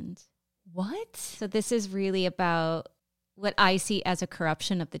happened. What? So this is really about what I see as a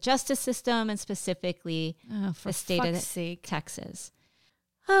corruption of the justice system and specifically the state of Texas.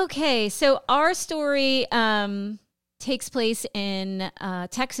 Okay, so our story takes place in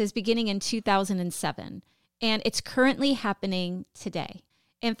Texas beginning in 2007, and it's currently happening today.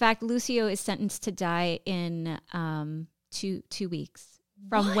 In fact, Lucio is sentenced to die in 2 weeks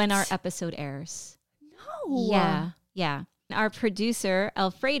from when our episode airs. No. Yeah. Our producer,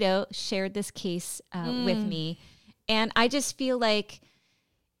 Alfredo, shared this case with me. And I just feel like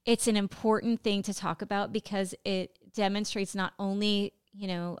it's an important thing to talk about because it demonstrates not only,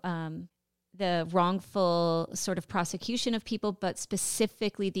 the wrongful sort of prosecution of people, but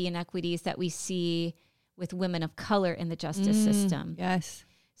specifically the inequities that we see with women of color in the justice system. Yes.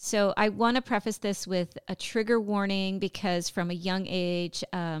 So I want to preface this with a trigger warning because from a young age,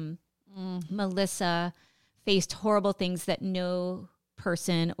 Melissa faced horrible things that no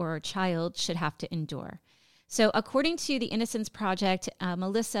person or child should have to endure. So according to the Innocence Project,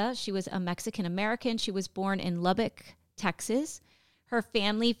 Melissa, she was a Mexican-American. She was born in Lubbock, Texas. Her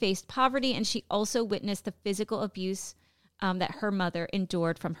family faced poverty, and she also witnessed the physical abuse that her mother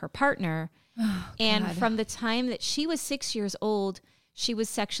endured from her partner. And from the time that she was 6 years old, she was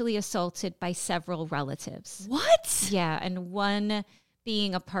sexually assaulted by several relatives. What? Yeah, and one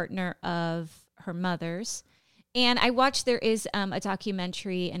being a partner of her mother's. And I watched, there is a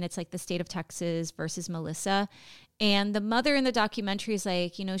documentary, and it's the state of Texas versus Melissa. And the mother in the documentary is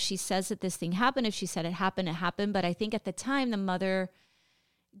she says that this thing happened. If she said it happened. But I think at the time, the mother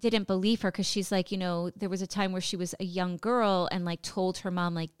didn't believe her because she's there was a time where she was a young girl and told her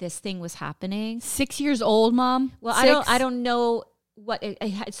mom this thing was happening. 6 years old, Mom? Well, 6? I don't know what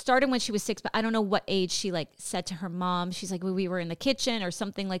it started when she was 6, but I don't know what age she said to her mom. She's well, we were in the kitchen or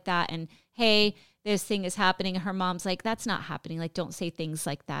something like that. And hey, this thing is happening. And her mom's that's not happening. Don't say things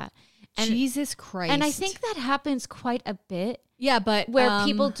like that. And, Jesus Christ. And I think that happens quite a bit. Yeah, but where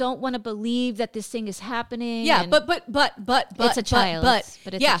people don't want to believe that this thing is happening. Yeah, but it's a child. But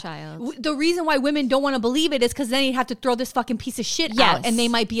it's a child. The reason why women don't want to believe it is because then you'd have to throw this fucking piece of shit out, and they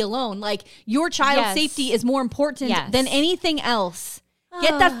might be alone. Your child's safety is more important than anything else.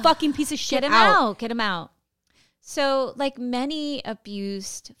 Get that fucking piece of shit out. Get him out. So, many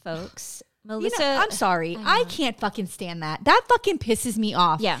abused folks, Melissa, I'm sorry. I can't fucking stand that. That fucking pisses me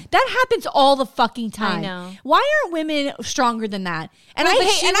off. Yeah. That happens all the fucking time. I know. Why aren't women stronger than that? And well,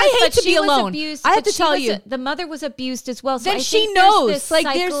 I hate to be alone. Abused, I have to tell you. The mother was abused as well. So then I she think knows. There's this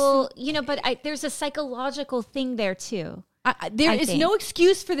cycle, there's a psychological thing there too. There is no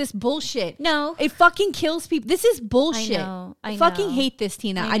excuse for this bullshit. No. It fucking kills people. This is bullshit. I fucking hate this,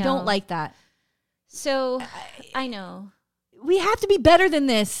 Tina. I don't like that. So, I know. we have to be better than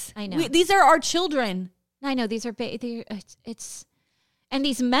this. I know. These are our children. I know these are it's and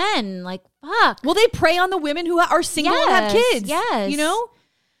these men, like, fuck. Well, they prey on the women who are single and have kids. Yes. You know?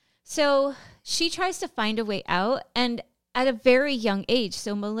 So she tries to find a way out, and at a very young age.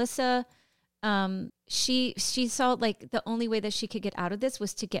 So Melissa, she saw like the only way that she could get out of this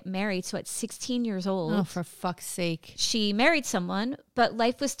was to get married. So at 16 years old, Oh, for fuck's sake. she married someone, but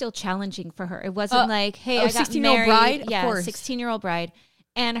life was still challenging for her. It wasn't like, hey, I got 16-year-old married. bride? Of Yeah, course. 16-year-old bride.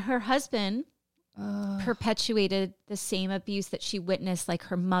 And her husband perpetuated the same abuse that she witnessed, like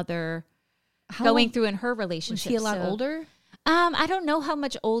her mother going through in her relationship. Was he a lot older? I don't know how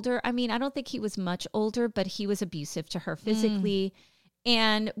much older. I mean, I don't think he was much older, but he was abusive to her physically.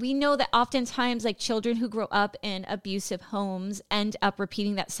 And we know that oftentimes, like, children who grow up in abusive homes end up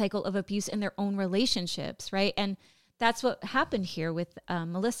repeating that cycle of abuse in their own relationships, right? And that's what happened here with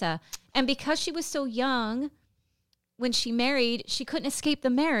Melissa. And because she was so young when she married, she couldn't escape the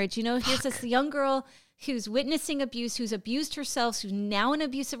marriage. You know, here's this young girl who's witnessing abuse, who's abused herself, who's now in an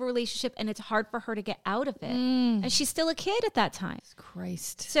abusive relationship, and it's hard for her to get out of it. And she's still a kid at that time.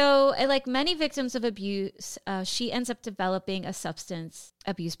 Christ. So, like many victims of abuse, she ends up developing a substance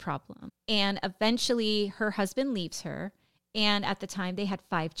abuse problem. And eventually her husband leaves her. And at the time they had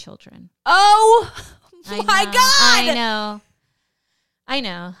 5 children. Oh I my know, God. I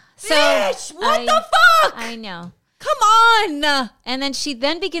know. So Bitch, what the fuck? I know. Come on. And then she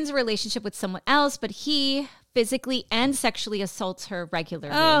then begins a relationship with someone else, but he physically and sexually assaults her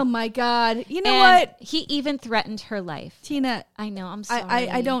regularly. Oh my God. You know And what? he even threatened her life. Tina, I know. I'm sorry.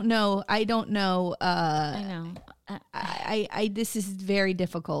 I don't know. I know. I know. I this is very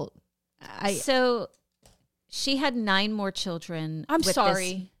difficult. So she had 9 more children. I'm with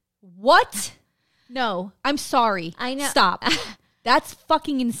sorry. What? No, I'm sorry. I know. Stop. That's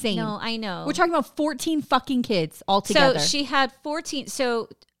fucking insane. No, I know. We're talking about 14 fucking kids altogether. So she had 14. So,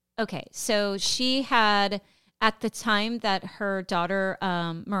 okay. So she had, at the time that her daughter,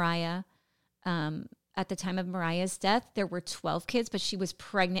 Mariah, at the time of Mariah's death, there were 12 kids, but she was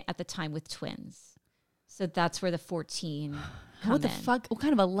pregnant at the time with twins. So that's where the 14 come what the in. fuck? What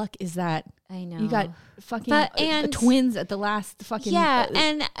kind of a luck is that? I know. You got fucking and the twins at the last fucking... Yeah,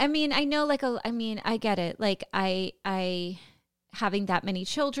 and I mean, I know, like, I get it. Like, I having that many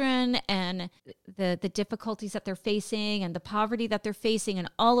children and the difficulties that they're facing and the poverty that they're facing and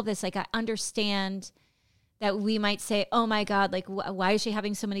all of this, like, I understand that we might say, oh my God, like, why is she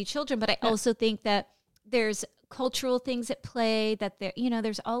having so many children? But I also think that there's cultural things at play, that there, you know,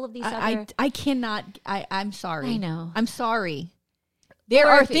 there's all of these other... I cannot... I'm sorry. I know. I'm sorry. There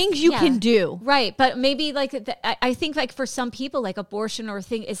are things you can do. Right. But maybe like, I think like for some people, like abortion or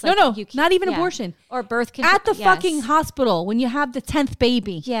thing is like, No, not even abortion. Or birth control. At the fucking hospital when you have the 10th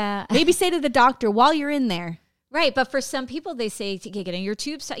baby. Yeah. Maybe say to the doctor while you're in there. Right. But for some people, they say to get in your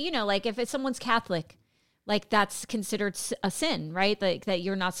tubes, you know, like if it's someone's Catholic, like that's considered a sin, right? Like that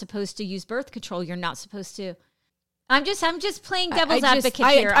you're not supposed to use birth control. You're not supposed to. I'm just playing devil's advocate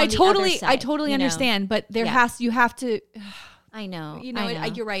here. I totally understand, but you have to. I know. You know,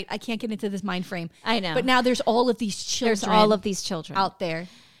 you're right. I can't get into this mind frame. I know. But now there's all of these children. There's all of these children out there.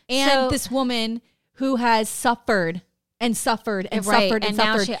 And this woman who has suffered and suffered and suffered and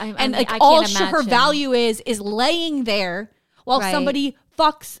suffered. And like all her value is laying there while somebody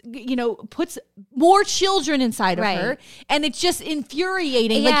fucks, you know, puts more children inside of her. And it's just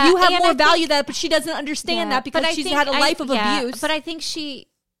infuriating. Like you have more value than that, but she doesn't understand that because she's had a life of abuse. But I think she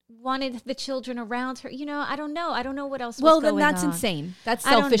wanted the children around her. You know, I don't know what else was going on. Well, then that's insane. That's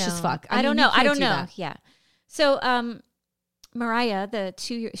selfish as fuck. I don't know. Yeah. So, Mariah,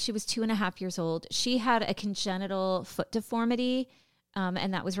 she was 2.5 years old. She had a congenital foot deformity,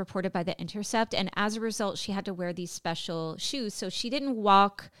 and that was reported by The Intercept. And as a result, she had to wear these special shoes. So she didn't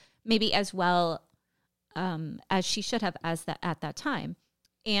walk maybe as well as she should have at that time.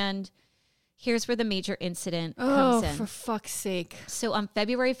 And here's where the major incident comes in. Oh, for fuck's sake. So on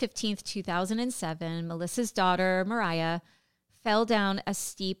February 15th, 2007, Melissa's daughter, Mariah, fell down a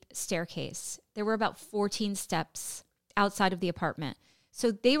steep staircase. There were about 14 steps outside of the apartment.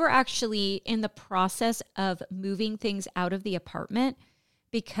 So they were actually in the process of moving things out of the apartment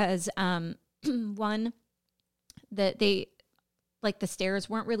because, one, like the stairs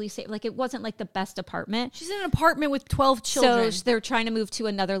weren't really safe. Like it wasn't like the best apartment. She's in an apartment with 12 children. So they're trying to move to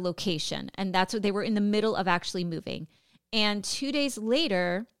another location. And that's what they were in the middle of actually moving. And 2 days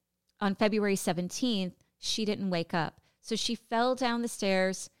later, on February 17th, she didn't wake up. So she fell down the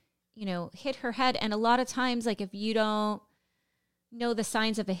stairs, you know, hit her head. And a lot of times, like if you don't know the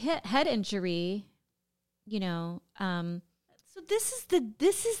signs of a head injury, you know. So this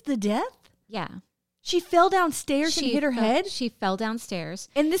is the death? Yeah. She fell downstairs and hit her head? She fell downstairs.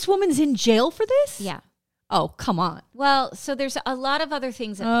 And this woman's in jail for this? Yeah. Oh, come on. Well, so there's a lot of other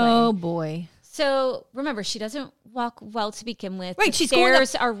things at play. Oh, boy. So remember, she doesn't walk well to begin with. Right, the she's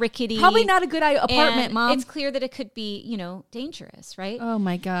stairs are rickety. Probably not a good apartment, and Mom. It's clear that it could be, dangerous, right? Oh,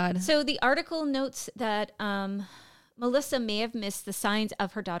 my God. So the article notes that Melissa may have missed the signs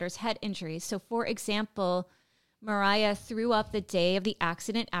of her daughter's head injuries. So, for example, Mariah threw up the day of the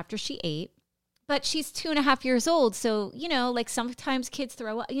accident after she ate, but she's 2.5 years old. So, sometimes kids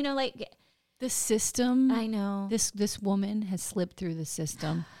throw up, the system. I know. This woman has slipped through the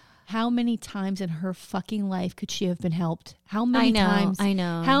system. How many times in her fucking life could she have been helped? How many times? I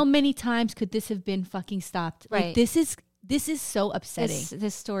know. How many times could this have been fucking stopped? Right. Like, this is so upsetting.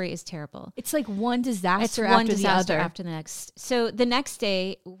 This story is terrible. It's like one disaster after after the next. So the next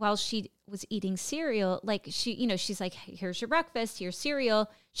day, while she was eating cereal, she's like, here's your breakfast, here's cereal.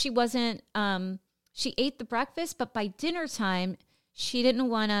 She wasn't, she ate the breakfast, but by dinner time, she didn't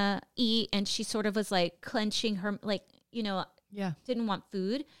want to eat. And she sort of was like clenching her, didn't want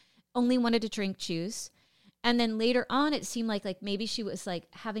food, only wanted to drink juice. And then later on, it seemed like maybe she was like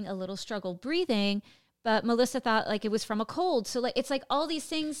having a little struggle breathing. But Melissa thought it was from a cold. So it's like all these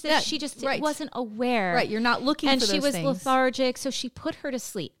things that she just wasn't aware. Right. You're not looking for those things. And she was lethargic. So she put her to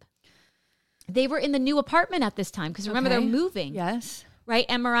sleep. They were in the new apartment at this time because remember they're moving. Yes. Right.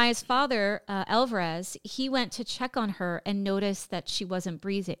 And Mariah's father, Alvarez, he went to check on her and noticed that she wasn't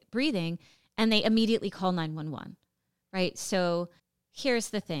breathing. And they immediately called 911. Right. So here's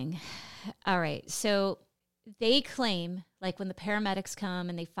the thing. All right. So they claim when the paramedics come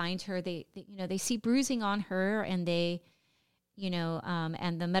and they find her, they see bruising on her and they,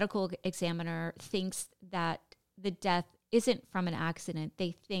 and the medical examiner thinks that the death isn't from an accident.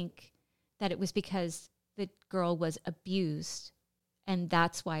 They think that it was because the girl was abused and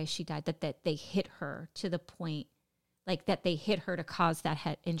that's why she died, that they hit her to the point, that they hit her to cause that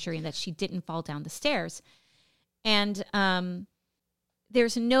head injury and that she didn't fall down the stairs. And,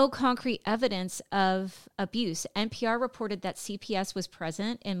 there's no concrete evidence of abuse. NPR reported that CPS was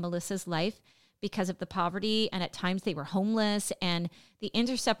present in Melissa's life because of the poverty, and at times they were homeless. And The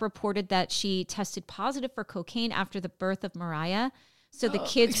Intercept reported that she tested positive for cocaine after the birth of Mariah. So the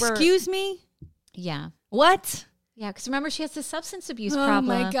kids were... Excuse me? Yeah. What? Yeah, because remember, she has the substance abuse problem.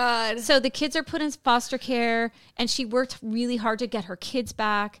 Oh, my God. So the kids are put in foster care, and she worked really hard to get her kids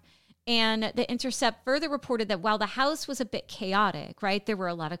back. And The Intercept further reported that while the house was a bit chaotic, right, there were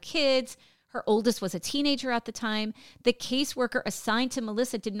a lot of kids. Her oldest was a teenager at the time. The caseworker assigned to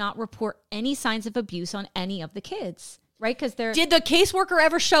Melissa did not report any signs of abuse on any of the kids, right? Because did the caseworker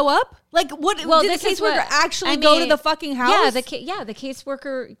ever show up? What? Well, did the caseworker actually go to the fucking house? Yeah, the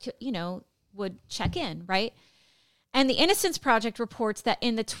caseworker, would check in, right? And the Innocence Project reports that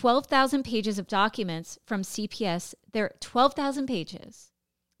in the 12,000 pages of documents from CPS, there are 12,000 pages.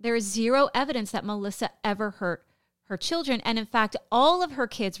 There is zero evidence that Melissa ever hurt her children. And in fact, all of her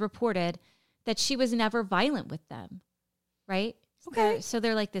kids reported that she was never violent with them, right? Okay. So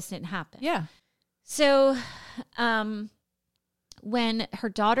they're like, this didn't happen. Yeah. So when her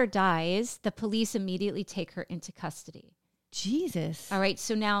daughter dies, the police immediately take her into custody. Jesus. All right.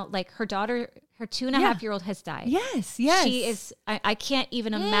 So now, her daughter, her 2.5-year-old has died. Yes. She is, I can't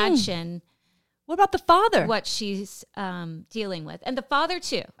even imagine... What about the father? What she's dealing with. And the father,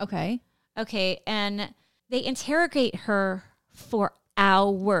 too. Okay. And they interrogate her for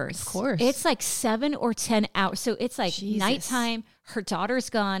hours. Of course. It's 7 or 10 hours. So it's Jesus. Nighttime. Her daughter's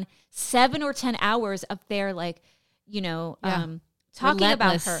gone. 7 or 10 hours of their, talking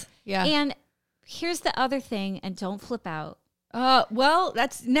about her. Yeah. And here's the other thing, and don't flip out. Well,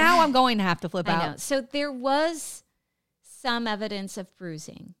 now I'm going to have to flip out. I know. So there was some evidence of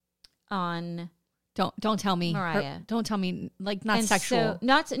bruising on... Don't tell me, Mariah. Don't tell me, not and sexual.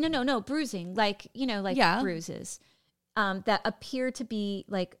 So no, bruising, bruises that appear to be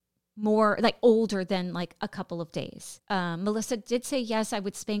more older than a couple of days. Melissa did say, yes, I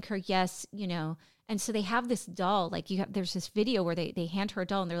would spank her. Yes, and so they have this doll. There's this video where they hand her a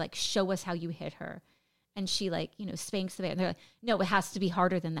doll and they're like, show us how you hit her. And she spanks the baby. And they're like, no, it has to be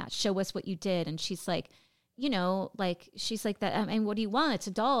harder than that. Show us what you did. And she's like, she's like that. And what do you want? It's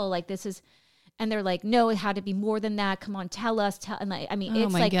a doll. This is... And they're like, no, it had to be more than that. Come on, tell us. And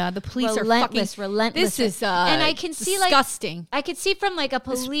it's God, the police relentless, are relentless. This is and I can see disgusting. I could see from a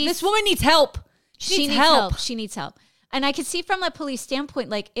police. This woman needs help. She needs help. She needs help. And I could see from a police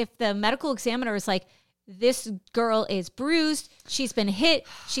standpoint, if the medical examiner is like, this girl is bruised, she's been hit,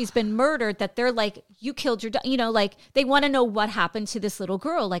 she's been murdered, that they're like, you killed your, they want to know what happened to this little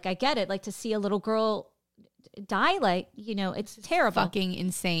girl. I get it. To see a little girl die like, it's terrible. Fucking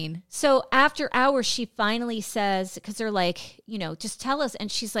insane. So after hours, she finally says, because they're like, just tell us.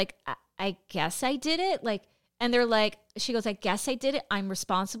 And she's like, I guess I did it. Like, and they're like, she goes, I guess I did it. I'm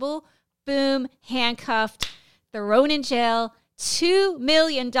responsible. Boom, handcuffed, thrown in jail, $2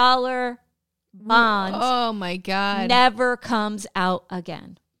 million bond. Oh my God. Never comes out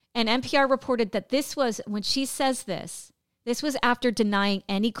again. And NPR reported that this was, when she says this was after denying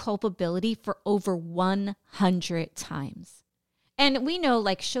any culpability for over 100 times. And we know,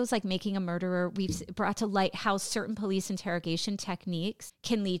 like, shows like Making a Murderer, we've brought to light how certain police interrogation techniques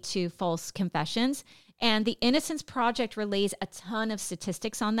can lead to false confessions. And the Innocence Project relays a ton of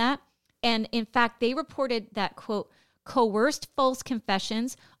statistics on that. And in fact, they reported that, quote, coerced false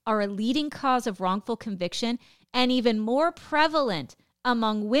confessions are a leading cause of wrongful conviction and even more prevalent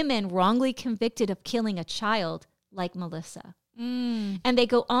among women wrongly convicted of killing a child, like Melissa. And they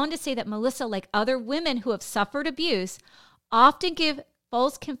go on to say that Melissa, like other women who have suffered abuse, often give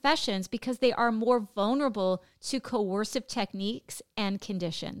false confessions because they are more vulnerable to coercive techniques and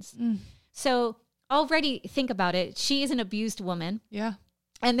conditions. So already think about it. She is an abused woman. Yeah.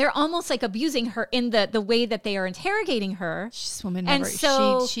 And they're almost like abusing her in the way that they are interrogating her. This woman and never,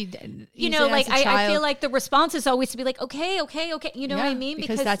 so, she like, I feel like the response is always to be like, okay. You know what I mean?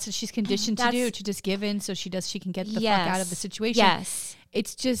 Because that's what she's conditioned to do, to just give in so she can get the fuck out of the situation. Yes.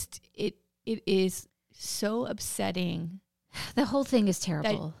 It's just, it is so upsetting. The whole thing is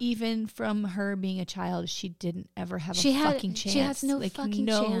terrible. That even from her being a child, she didn't ever have fucking chance. She has no fucking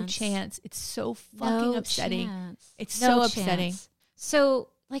chance. It's so fucking upsetting. Chance. It's so upsetting. So,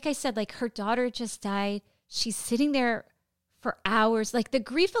 like I said, like her daughter just died. She's sitting there for hours. Like the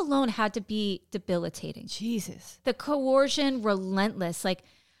grief alone had to be debilitating. Jesus. The coercion, relentless. Like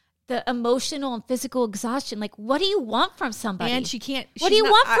the emotional and physical exhaustion. Like, what do you want from somebody? And she can't. What do you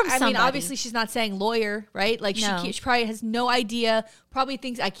want from somebody? I mean, obviously, she's not saying lawyer, right? Like, she probably has no idea. Probably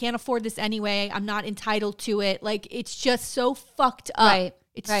thinks, I can't afford this anyway. I'm not entitled to it. Like, it's just so fucked up. Right.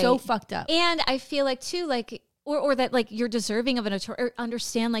 It's so fucked up. And I feel like, too, like, or that, like, you're deserving of an attorney, or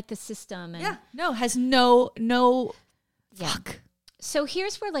understand, like, the system. And has no fuck. So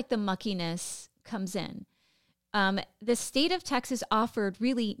here's where, like, the muckiness comes in. The state of Texas offered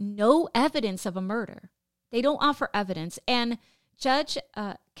really no evidence of a murder. They don't offer evidence. And Judge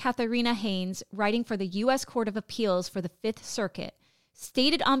Katharina Haynes, writing for the U.S. Court of Appeals for the Fifth Circuit,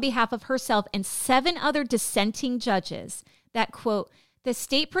 stated on behalf of herself and 7 other dissenting judges that, quote, the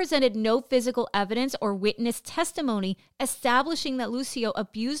state presented no physical evidence or witness testimony establishing that Lucio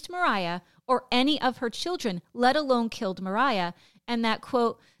abused Mariah or any of her children, let alone killed Mariah, and that,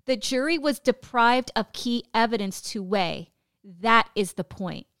 quote, the jury was deprived of key evidence to weigh. That is the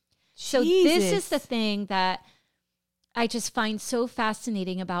point. So this is the thing that I just find so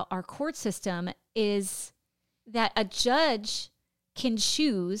fascinating about our court system is that a judge can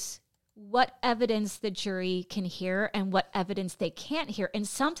choose what evidence the jury can hear and what evidence they can't hear. And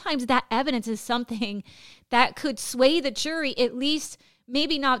sometimes that evidence is something that could sway the jury, at least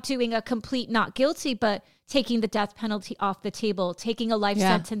maybe not doing a complete not guilty, but taking the death penalty off the table, taking a life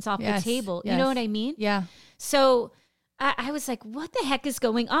sentence off the table. You know what I mean? Yeah. So I was like, what the heck is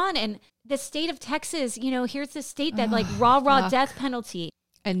going on? And the state of Texas, here's the state that like raw death penalty.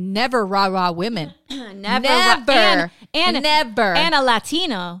 And never rah women. Never. And never. And a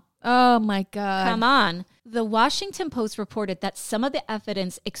Latino. Oh my God. Come on. The Washington Post reported that some of the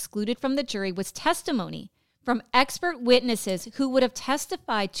evidence excluded from the jury was testimony from expert witnesses who would have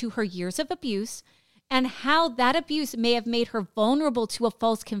testified to her years of abuse and how that abuse may have made her vulnerable to a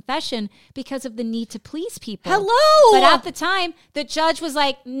false confession because of the need to please people. Hello! But at the time, the judge was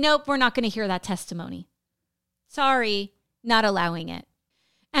like, nope, we're not going to hear that testimony. Sorry, not allowing it.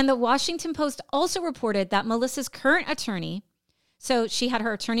 And the Washington Post also reported that Melissa's current attorney, so she had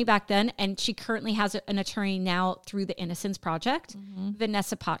her attorney back then, and she currently has an attorney now through the Innocence Project.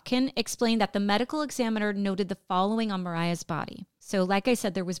 Vanessa Potkin explained that the medical examiner noted the following on Mariah's body. So like I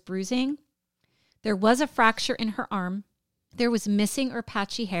said, there was bruising. There was a fracture in her arm. There was missing or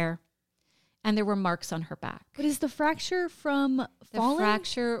patchy hair. And there were marks on her back. But is the fracture from falling? The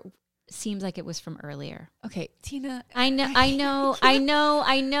fracture seems like it was from earlier. Okay, Tina. I know. I know.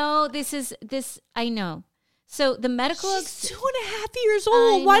 So the medical... She's 2.5 years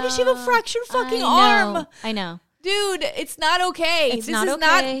old. Why does she have a fractured fucking arm? I know. Dude, it's not okay. This is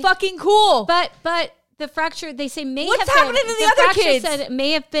not fucking cool. But the fracture, they say may What's have been... happening to the other kids? Said it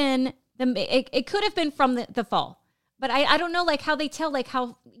may have been... It could have been from the fall. But I don't know like how they tell like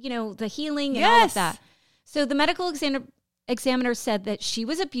how, the healing and all of that. So the medical examiner said that she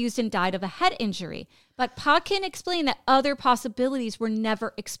was abused and died of a head injury. But Podkin explained that other possibilities were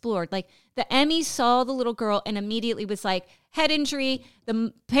never explored. Like the Emmy saw the little girl and immediately was like, head injury,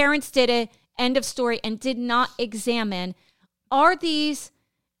 the parents did it, end of story, and did not examine, are these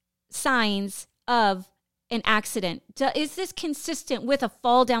signs of an accident? Is this consistent with a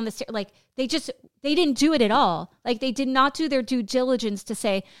fall down the stairs? Like they didn't do it at all. Like they did not do their due diligence to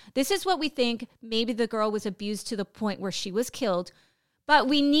say, this is what we think. Maybe the girl was abused to the point where she was killed, but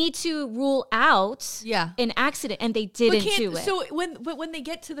we need to rule out an accident. And they didn't do it. So when they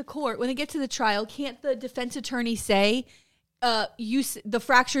get to the court, when they get to the trial, can't the defense attorney say, the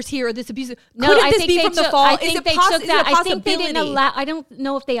fractures here or this abuse? No, I think be from the fall? I think they took that. I think they didn't allow. I don't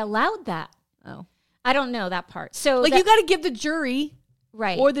know if they allowed that. Oh, I don't know that part. So like you got to give the jury,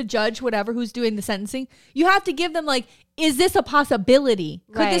 right, or the judge, whatever, who's doing the sentencing. You have to give them like, is this a possibility?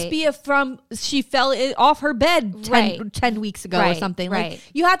 Could this be she fell off her bed 10 weeks ago or something? Right. Like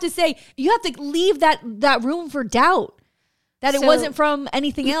you have to say, you have to leave that room for doubt that it wasn't from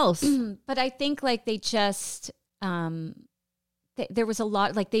anything else. But I think like they just. There was a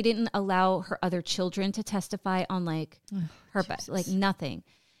lot, like they didn't allow her other children to testify on like her, like nothing.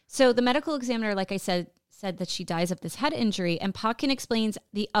 So the medical examiner, like I said that she dies of this head injury, and Podkin explains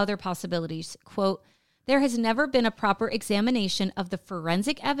the other possibilities. Quote, there has never been a proper examination of the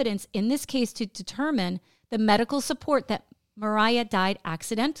forensic evidence in this case to determine the medical support that Mariah died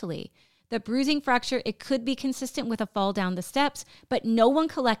accidentally. The bruising fracture, it could be consistent with a fall down the steps, but no one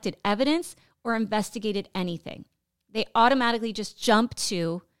collected evidence or investigated anything. They automatically just jump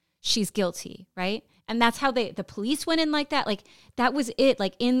to she's guilty, right? And that's how the police went in like that. Like that was it,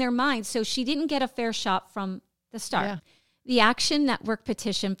 like in their minds. So she didn't get a fair shot from the start. Yeah. The Action Network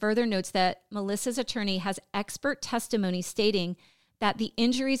petition further notes that Melissa's attorney has expert testimony stating that the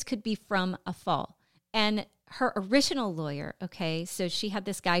injuries could be from a fall. And her original lawyer, okay, so she had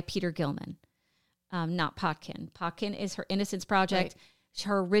this guy, Peter Gilman, not Podkin. Podkin is her Innocence Project. Right.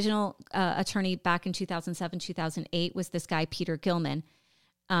 Her original attorney back in 2007, 2008 was this guy, Peter Gilman.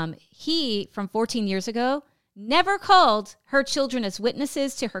 He, from 14 years ago, never called her children as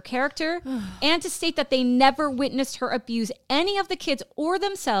witnesses to her character and to state that they never witnessed her abuse any of the kids or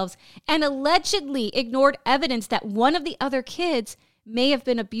themselves, and allegedly ignored evidence that one of the other kids may have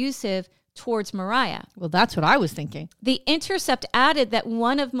been abusive towards Mariah. Well, that's what I was thinking. The Intercept added that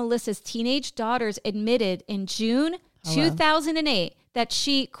one of Melissa's teenage daughters admitted in June 2008 that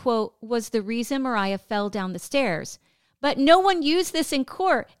she, quote, was the reason Mariah fell down the stairs. But no one used this in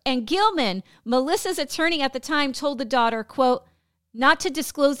court. And Gilman, Melissa's attorney at the time, told the daughter, quote, not to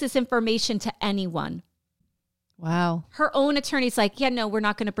disclose this information to anyone. Wow. Her own attorney's like, yeah, no, we're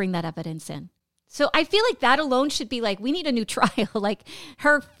not going to bring that evidence in. So I feel like that alone should be like, we need a new trial. Like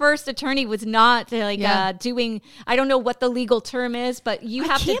her first attorney was not doing, I don't know what the legal term is, but you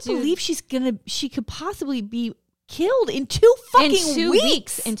have to do. I can't believe she could possibly be killed in 2 fucking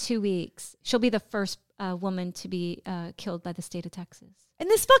weeks. In 2 weeks. She'll be the first woman to be killed by the state of Texas. And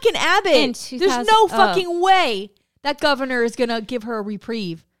this fucking Abbott, there's no fucking way that governor is going to give her a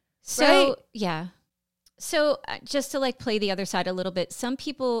reprieve. So, right? Yeah. So just to like play the other side a little bit, some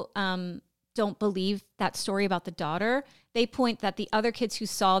people don't believe that story about the daughter. They point that the other kids who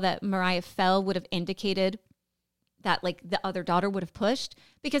saw that Mariah fell would have indicated that like the other daughter would have pushed,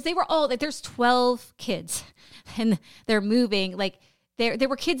 because they were all like, there's 12 kids and they're moving. Like there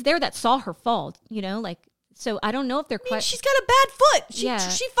were kids there that saw her fall, you know, like, so I don't know if they're quite. She's got a bad foot. She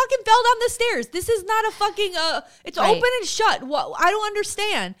fucking fell down the stairs. This is not a fucking, it's open and shut. Well, I don't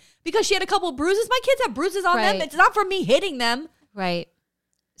understand, because she had a couple of bruises. My kids have bruises on them. It's not from me hitting them. Right.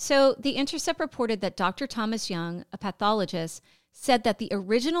 So the Intercept reported that Dr. Thomas Young, a pathologist, said that the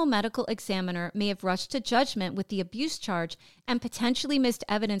original medical examiner may have rushed to judgment with the abuse charge and potentially missed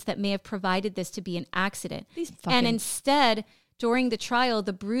evidence that may have provided this to be an accident. And instead, during the trial,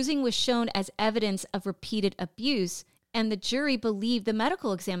 the bruising was shown as evidence of repeated abuse, and the jury believed the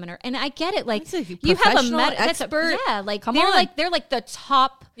medical examiner. And I get it, like you have a expert, they're like the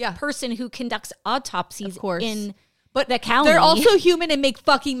top person who conducts autopsies in the county. They're also human and make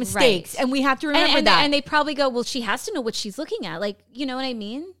fucking mistakes. Right. And we have to remember that. And they probably go, well, she has to know what she's looking at. Like, you know what I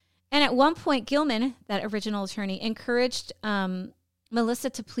mean? And at one point, Gilman, that original attorney, encouraged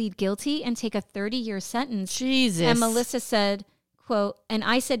Melissa to plead guilty and take a 30-year sentence. Jesus. And Melissa said, quote, and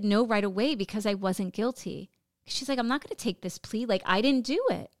I said no right away because I wasn't guilty. She's like, I'm not going to take this plea. Like, I didn't do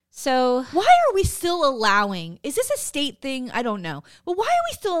it. So why are we still allowing, is this a state thing? I don't know. But why are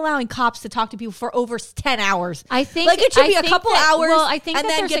we still allowing cops to talk to people for over 10 hours? I think like it should be a couple hours well, I think and that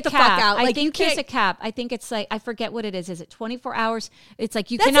then there's get a the cap. fuck out. I Like think you there's can't, a cap. I think it's like, I forget what it is. Is it 24 hours? It's like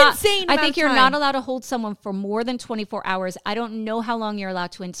you That's cannot. insane I amount think of you're time. not allowed to hold someone for more than 24 hours. I don't know how long you're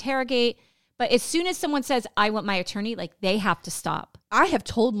allowed to interrogate. But as soon as someone says, I want my attorney, like they have to stop. I have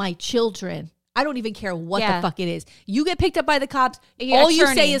told my children, I don't even care what Yeah. the fuck it is. You get picked up by the cops, Yeah, all you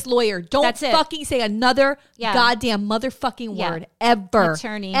attorney. say is lawyer. Don't That's it. fucking say another Yeah. goddamn motherfucking Yeah. word ever.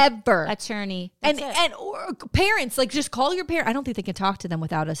 Attorney. Ever. Attorney. And That's it. or parents, like just call your parent. I don't think they can talk to them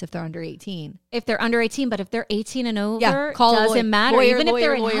without us if they're under 18. If they're under 18, but if they're 18 and over, Yeah, call a doesn't lawyer. matter. Lawyer, Even if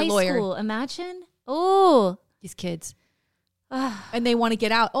they're in lawyer, high lawyer. school, imagine. Oh, These kids. And they want to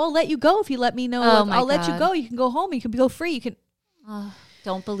get out. Oh, I'll let you go if you let me know. Oh, my I'll let you God. go. You can go home. You can go free. You can.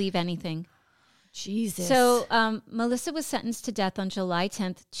 don't believe anything. Jesus. So Melissa was sentenced to death on July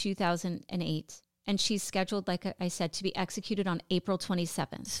 10th, 2008. And she's scheduled, like I said, to be executed on April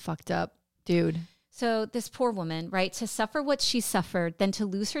 27th. it's fucked up, dude. So this poor woman, right, to suffer what she suffered, then to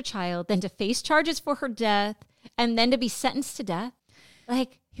lose her child, then to face charges for her death, and then to be sentenced to death.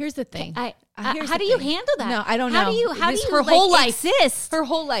 Like, Here's the thing. how Here's do the you thing. handle that? No, I don't How know. do you her whole like, life exist? Her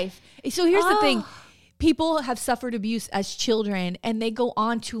whole life. So here's the thing. Oh. People have suffered abuse as children and they go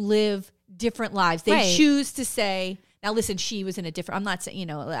on to live different lives. They Right. choose to say, now listen, she was in a different, I'm not saying,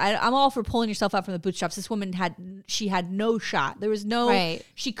 I'm all for pulling yourself out from the bootstraps. This woman had no shot. There was no, Right.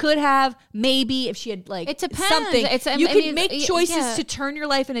 she could have, maybe if she had like It depends. something, I you can mean, make choices yeah. to turn your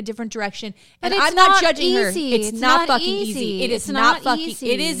life in a different direction. But And it's I'm not not judging easy. her. It's not fucking easy. It is It's not not fucking,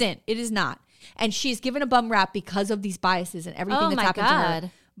 easy. it isn't. It is not. And she's given a bum rap because of these biases and everything Oh that's my happened to her.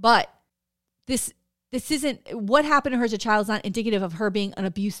 God. But this isn't, what happened to her as a child is not indicative of her being an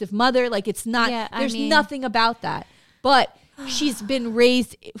abusive mother. Like it's not, Yeah, I there's mean- nothing about that. But she's been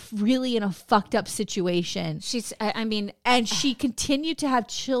raised really in a fucked up situation. I mean, And she continued to have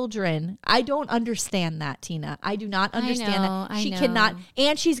children. I don't understand that, Tina. I do not understand know, that. I She know. cannot.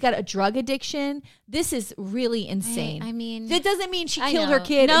 And she's got a drug addiction. This is really insane. I mean, that doesn't mean she I killed know. her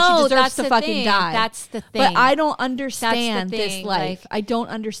kid and No, she deserves that's to the fucking thing. die. That's the thing. But I don't understand this thing, life. like- I don't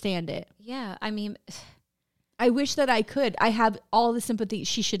understand it. yeah, I mean, I wish that I could. I have all the sympathy.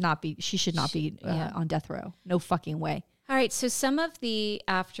 She should not be yeah. on death row. No fucking way. all right. So some of the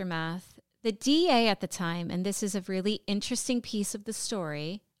aftermath, the DA at the time, and this is a really interesting piece of the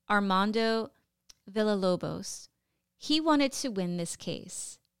story, Armando Villalobos, he wanted to win this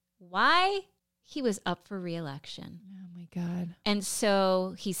case. Why? He was up for re-election. Oh my God. And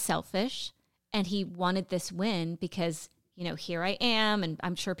so he's selfish and he wanted this win because, here I am. And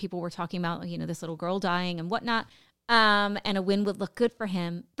I'm sure people were talking about, this little girl dying and whatnot. And a win would look good for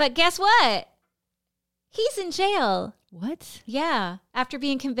him. But guess what? He's in jail. What? Yeah. After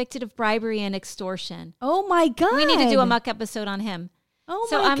being convicted of bribery and extortion. Oh my God. We need to do a muck episode on him. Oh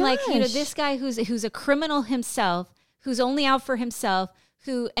So my I'm like, gosh. this guy who's a criminal himself, who's only out for himself,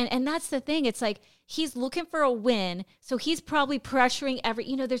 and that's the thing. It's like he's looking for a win, so he's probably pressuring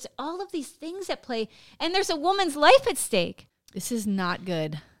there's all of these things at play, and there's a woman's life at stake. This is not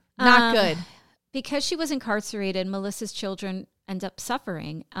good. Not good. Because she was incarcerated, Melissa's children end up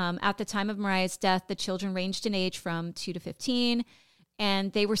suffering. At the time of Mariah's death, the children ranged in age from 2 to 15,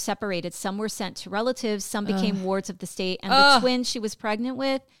 and they were separated. Some were sent to relatives, some became wards of the state, and the twins she was pregnant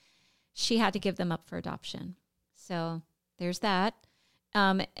with, she had to give them up for adoption. So there's that.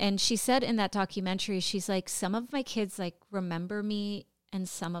 And she said in that documentary, she's like, some of my kids remember me, and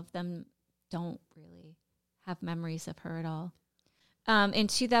some of them don't really have memories of her at all. In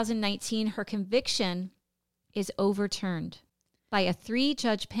 2019, her conviction is overturned by a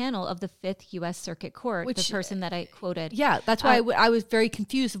 3-judge panel of the 5th U.S. Circuit Court, the person that I quoted. Yeah, that's why I was very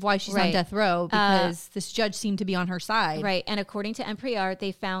confused of why she's on Right. death row, because this judge seemed to be on her side. Right. And according to NPR,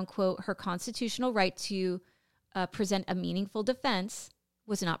 they found, quote, her constitutional right to present a meaningful defense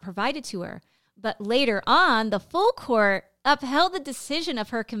was not provided to her. But later on, the full court upheld the decision of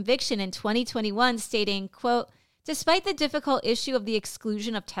her conviction in 2021, stating, quote, despite the difficult issue of the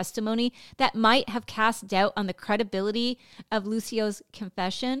exclusion of testimony that might have cast doubt on the credibility of Lucio's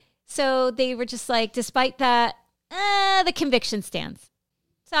confession. So they were just like, despite that, the conviction stands.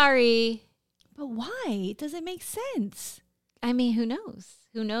 Sorry. But why? It doesn't make sense. I mean, who knows?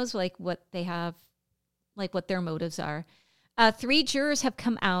 Who knows, what they have, what their motives are. 3 jurors have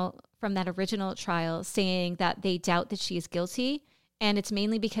come out from that original trial saying that they doubt that she is guilty, and it's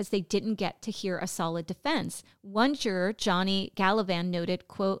mainly because they didn't get to hear a solid defense. One juror, Johnny Gallivan, noted,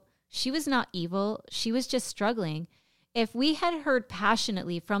 quote, she was not evil. She was just struggling. If we had heard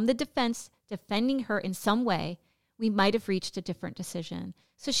passionately from the defense defending her in some way, we might have reached a different decision.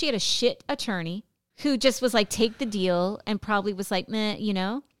 So she had a shit attorney who just was like, take the deal, and probably was like, meh, you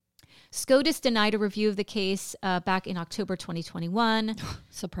know. SCOTUS denied a review of the case back in October 2021.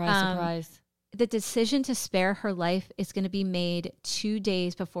 Surprise. The decision to spare her life is going to be made 2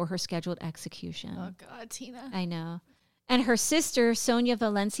 days before her scheduled execution. Oh, God, Tina. I know. And her sister, Sonia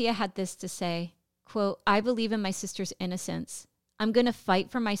Valencia, had this to say, quote, I believe in my sister's innocence. I'm going to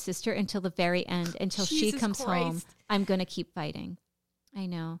fight for my sister until the very end, until she comes home. I'm going to keep fighting. I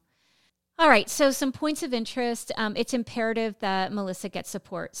know. All right, so some points of interest. It's imperative that Melissa gets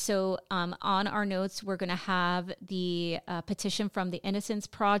support. So on our notes, we're going to have the petition from the Innocence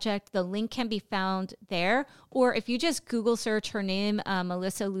Project. The link can be found there. Or if you just Google search her name,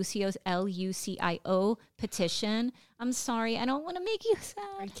 Melissa Lucio's Lucio petition. I'm sorry, I don't want to make you sad.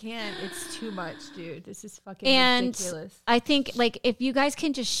 I can't. It's too much, dude. This is fucking ridiculous. I think, like, if you guys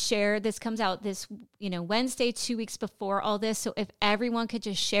can just share, this comes out this, Wednesday, 2 weeks before all this. So if everyone could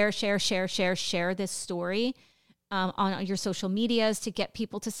just share this story on your social medias to get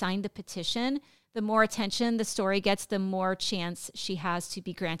people to sign the petition, the more attention the story gets, the more chance she has to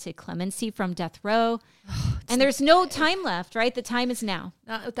be granted clemency from death row. And there's no time left, right? The time is now.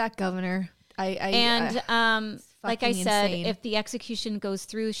 Not with that governor. Like I said, insane. if the execution goes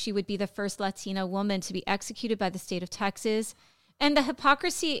through, she would be the first Latina woman to be executed by the state of Texas. And the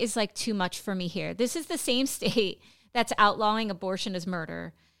hypocrisy is like too much for me here. This is the same state that's outlawing abortion as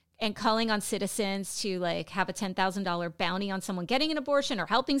murder and calling on citizens to like have a $10,000 bounty on someone getting an abortion or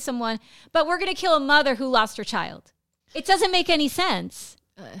helping someone. But we're going to kill a mother who lost her child. It doesn't make any sense.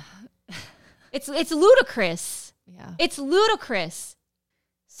 It's ludicrous. Yeah. It's ludicrous.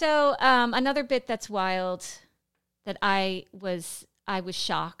 So another bit that's wild that I was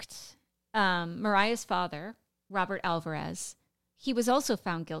shocked. Mariah's father, Robert Alvarez, he was also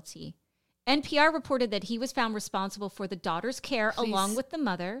found guilty. NPR reported that he was found responsible for the daughter's care along with the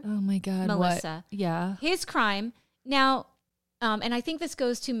mother. Oh my God, Melissa. What? Yeah. His crime. Now, and I think this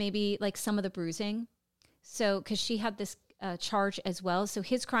goes to maybe like some of the bruising. So, because she had this charge as well. So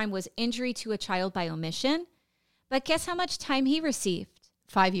his crime was injury to a child by omission. But guess how much time he received?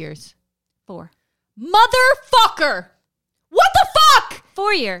 5 years. 4. Motherfucker! What the fuck?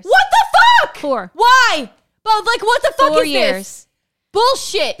 4 years. What the fuck? 4. Why? But like, what the fuck 4 is years. This?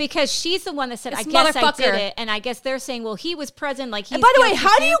 Bullshit. Because she's the one that said, This I guess I motherfucker. did it. And I guess they're saying, well, he was present. Like, he's And by the way, guilty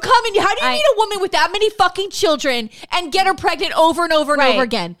how too. do you meet a woman with that many fucking children and get her pregnant over and over and Right. over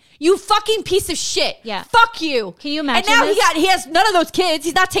again? You fucking piece of shit. Yeah. Fuck you. Can you imagine And now this? he has none of those kids.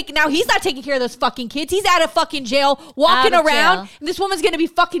 He's not taking care of those fucking kids. He's out of fucking jail, walking Out of around. jail. And this woman's gonna be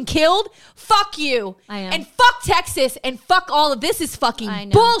fucking killed. Fuck you. I am. And fuck Texas and fuck all of this is fucking I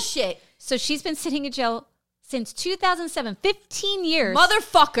know. bullshit. So she's been sitting in jail since 2007, 15 years.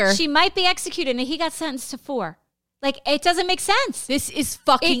 Motherfucker. She might be executed, and he got sentenced to 4. Like, it doesn't make sense. This is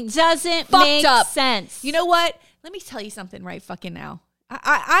fucking It doesn't fucked make up. sense. You know what? Let me tell you something right fucking now.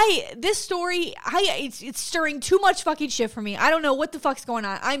 This story, it's stirring too much fucking shit for me. I don't know what the fuck's going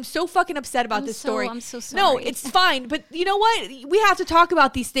on. I'm so fucking upset about this story. I'm so sorry. No, it's fine. But you know what? We have to talk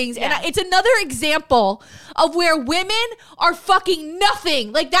about these things. Yeah. And it's another example of where women are fucking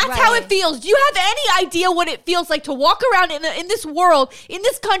nothing. Like, that's how it Right. feels. Do you have any idea what it feels like to walk around in this world, in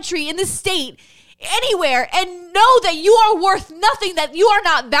this country, in this state, anywhere, and know that you are worth nothing, that you are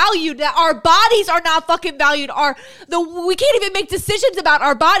not valued, that our bodies are not fucking valued, we can't even make decisions about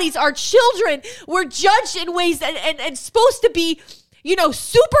our bodies, our children, we're judged in ways and supposed to be,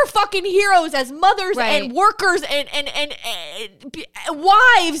 super fucking heroes as mothers Right. and workers and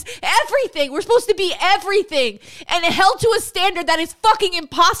wives, everything. We're supposed to be everything and held to a standard that is fucking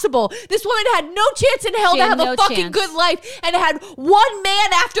impossible. This woman had no chance in hell She to had have no a fucking chance. good life and had one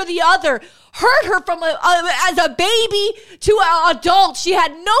man after the other hurt her from as a baby to an adult. She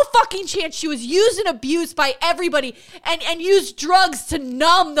had no fucking chance. She was used and abused by everybody and used drugs to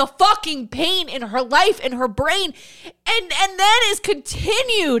numb the fucking pain in her life and her brain and then is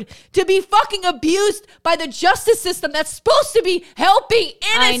continued to be fucking abused by the justice system that's supposed to be helping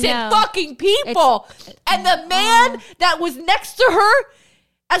innocent know. fucking people. And the man that was next to her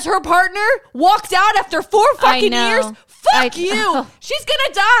as her partner walked out after 4 fucking know. years. Fuck you. She's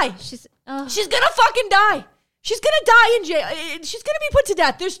gonna die. She's gonna fucking die. She's gonna die in jail. She's gonna be put to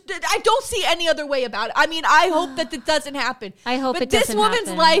death. I don't see any other way about it. I mean, I hope that it doesn't happen. I hope but it doesn't this woman's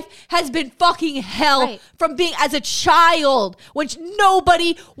happen. life has been fucking hell Right. from being as a child, which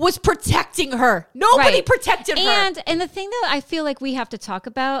nobody was protecting her. Nobody Right. protected her. And the thing that I feel like we have to talk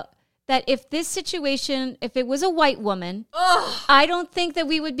about, that if this situation, if it was a white woman, I don't think that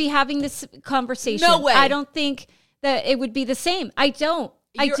we would be having this conversation. No way. I don't think that it would be the same. I don't.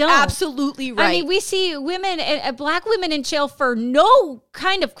 You're don't. absolutely right. I mean, we see black women in jail for no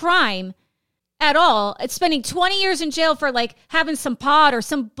kind of crime at all. It's spending 20 years in jail for like having some pot or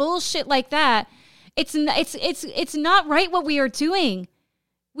some bullshit like that. It's not right what we are doing.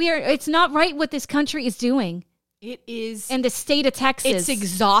 It's not right what this country is doing. It is. And the state of Texas. It's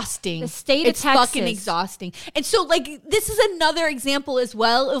exhausting. The state of Texas. It's fucking exhausting. And so, like, this is another example as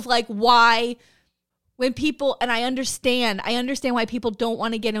well of, like, why when people, and I understand why people don't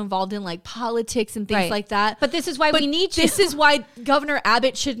want to get involved in, like, politics and things like that. But this is why we need you. This is why Governor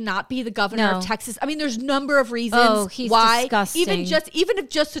Abbott should not be the governor of Texas. I mean, there's a number of reasons why. Disgusting. Even if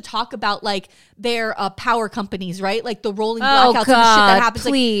just to talk about, like, their power companies, right? Like the rolling blackouts and the shit that happens.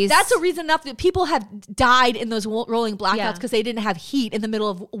 Please. Like, that's a reason enough that people have died in those rolling blackouts because they didn't have heat in the middle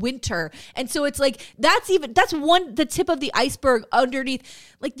of winter. And so it's like, that's the tip of the iceberg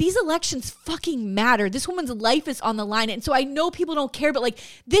underneath. Like, these elections fucking matter. This woman's life is on the line. And so I know people don't care, but like,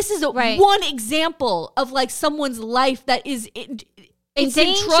 this is one example of like someone's life that is it's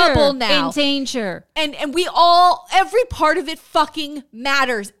in trouble now. In danger. And we all, every part of it fucking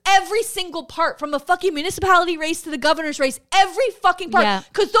matters. Every single part, from a fucking municipality race to the governor's race, every fucking part. Yeah.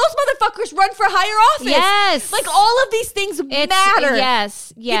 Because those motherfuckers run for higher office. Yes. Like, all of these things matter.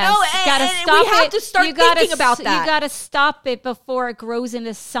 Yes. You know, and we have to start thinking about that. You got to stop it before it grows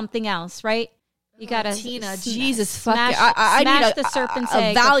into something else, right? You got to. Tina, Jesus smash, fucking. I smash need the serpent's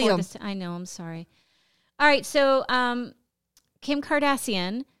egg. Valium. I know, I'm sorry. All right, so Kim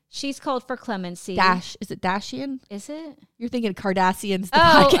Kardashian, she's called for clemency. Is it Dashian? Is it? You're thinking Kardashians, the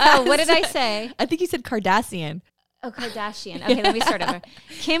podcast. Oh, what did I say? I think you said Kardashian. Oh, Kardashian. Okay, let me start over.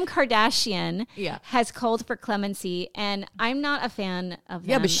 Kim Kardashian has called for clemency, and I'm not a fan of them.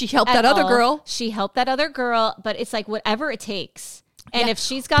 Yeah, but she helped that other girl. She helped that other girl, but it's like whatever it takes. And if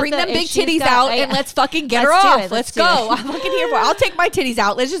she's got bring them big titties out and let's fucking get her off. Let's go. I'm fucking here for it. I'll take my titties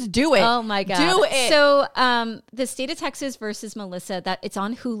out. Let's just do it. Oh my God. Do it. So the state of Texas versus Melissa, that it's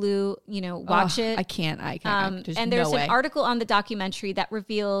on Hulu, watch it. I can't. And there's an article on the documentary that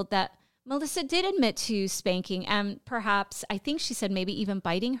revealed that Melissa did admit to spanking and perhaps, I think she said maybe even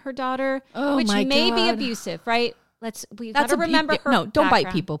biting her daughter, which may be abusive, right? We've got to remember her No, don't background.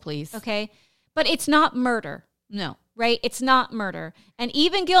 bite people, please. Okay. But it's not murder. No. Right? It's not murder. And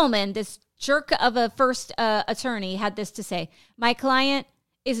even Gilman, this jerk of a first attorney, had this to say: my client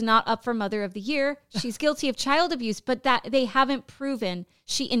is not up for Mother of the Year. She's guilty of child abuse, but that they haven't proven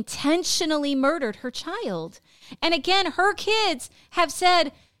she intentionally murdered her child. And again, her kids have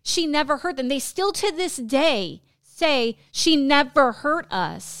said she never hurt them. They still to this day say she never hurt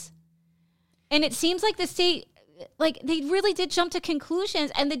us. And it seems like the state, like, they really did jump to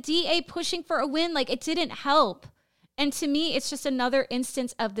conclusions, and the DA pushing for a win, like, it didn't help. And to me, it's just another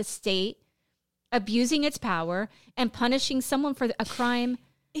instance of the state abusing its power and punishing someone for a crime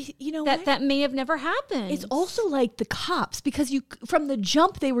that may have never happened. It's also like the cops, because from the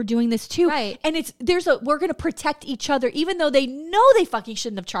jump they were doing this too, right? And we're going to protect each other, even though they know they fucking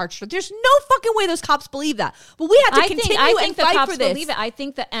shouldn't have charged her. There's no fucking way those cops believe that. But we have to continue and fight for this. Believe it. I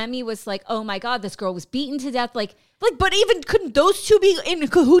think that Emmy was like, "Oh my God, this girl was beaten to death." Like, but even couldn't those two be in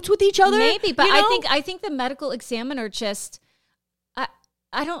cahoots with each other? Maybe, but I think the medical examiner just.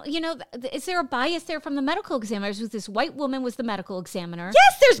 I don't, is there a bias there from the medical examiner? This white woman was the medical examiner.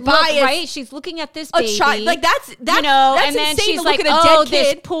 Yes, there's bias. Right? She's looking at this baby. Like that's and then insane she's to like, look at a dead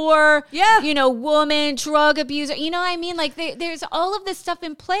kid. This poor, woman, drug abuser. You know what I mean? Like there's all of this stuff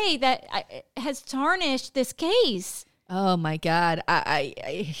in play that has tarnished this case. Oh my God.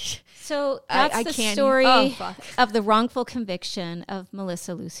 So that's the story of the wrongful conviction of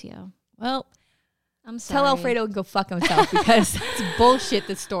Melissa Lucio. Well, I'm sorry. Tell Alfredo to go fuck himself, because that's bullshit,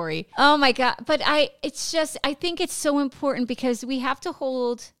 this story. Oh my God. But I think it's so important, because we have to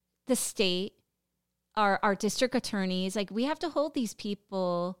hold the state, our district attorneys, like, we have to hold these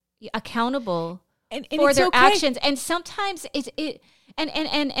people accountable for their actions. And sometimes you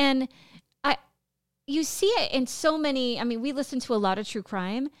see it in so many, we listen to a lot of true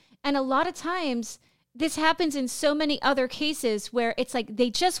crime, and a lot of times this happens in so many other cases where it's like they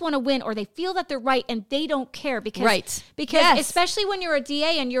just want to win, or they feel that they're right and they don't care because especially when you're a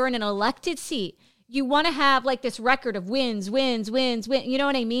DA and you're in an elected seat, you want to have like this record of wins. You know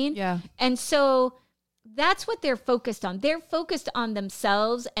what I mean? Yeah. And so that's what they're focused on. They're focused on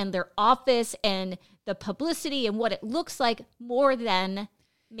themselves and their office and the publicity and what it looks like more than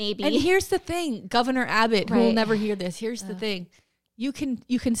maybe. And here's the thing, Governor Abbott, who will never hear this. Here's the thing. You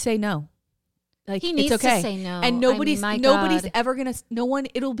can say no. Like, he needs it's okay. to say no. And nobody's ever going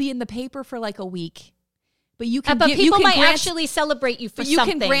to, it'll be in the paper for like a week. but you can. But people might grant, actually celebrate you for you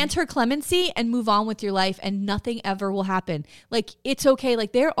something. can grant her clemency and move on with your life, and nothing ever will happen. Like, it's okay.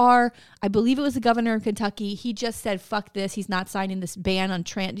 Like, there are, I believe it was the governor of Kentucky. He just said, "Fuck this." He's not signing this ban on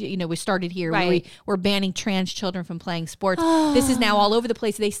trans. You know, we started here. Right. We're banning trans children from playing sports. This is now all over the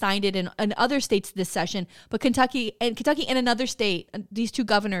place. They signed it in other states this session, but Kentucky and another state, these two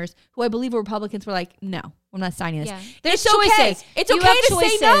governors, who I believe were Republicans, were like, "No, I'm not signing this." Yeah. There's It's choices. okay. It's You okay have to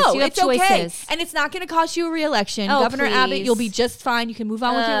choices. say no. You have It's okay. choices. And it's not going to cost you a re-election. Oh, Governor Abbott, please. you'll be just fine. You can move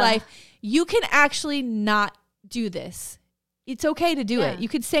on with your life. You can actually not do this. It's okay to do Yeah. it. You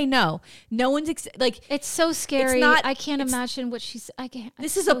could say no. No one's like, It's so scary. not- I can't it's- imagine what she's. I can't.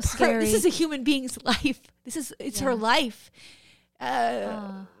 this it's is so scary. this is a human being's life. It's her life.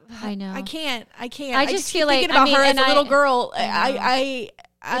 I know. I can't. I just keep feel like- thinking about I mean, her as and a little I- girl. I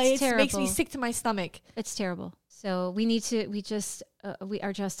It's it makes me terrible. sick to my stomach. It's terrible. So we need to.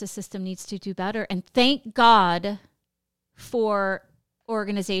 Our justice system needs to do better. And thank God for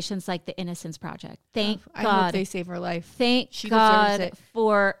organizations like the Innocence Project. Thank I God. hope they save her life. Thank She deserves God it.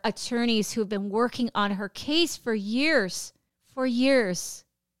 for attorneys who've been working on her case for years. For years.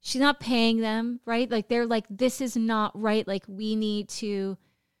 She's not paying them, right? Like, they're like, this is not right. Like, we need to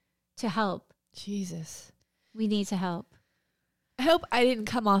help. Jesus. We need to help. I hope I didn't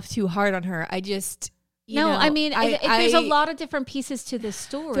come off too hard on her. I just, I mean, there's a lot of different pieces to this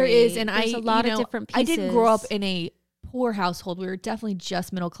story. There is, and there's a lot of different pieces. I didn't grow up in a poor household. We were definitely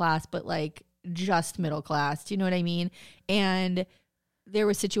just middle class, but like just middle class. Do you know what I mean? And there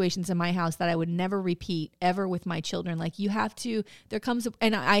were situations in my house that I would never repeat ever with my children. Like, you have to. There comes,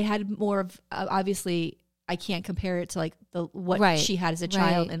 and I had more of obviously. I can't compare it to like what she had as a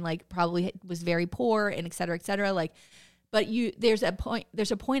child, and like probably was very poor and et cetera, like. But there's a point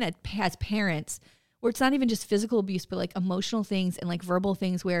as parents where it's not even just physical abuse, but like emotional things and like verbal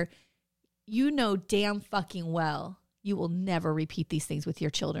things where you know damn fucking well you will never repeat these things with your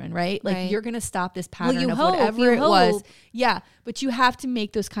children, right? Like, you're going to stop this pattern of whatever it was. Yeah, but you have to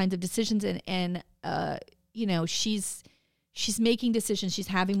make those kinds of decisions, and you know, she's making decisions. She's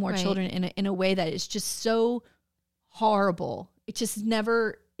having more children in a way that is just so horrible. It just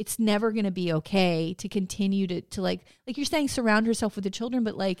never. It's never going to be okay to continue to like you're saying, surround herself with the children,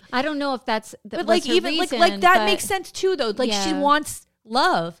 but like, I don't know if that's but like even reason, like that makes sense too, though. Like, she wants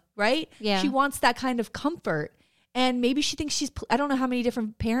love, right? Yeah. She wants that kind of comfort. And maybe she thinks I don't know how many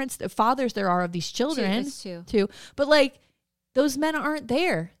different fathers there are of these children. Two. But like, those men aren't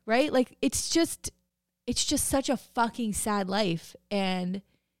there, right? Like, it's just such a fucking sad life. And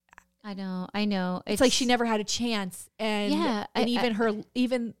I know. It's like she never had a chance, and and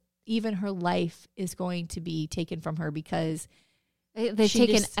even her life is going to be taken from her because they've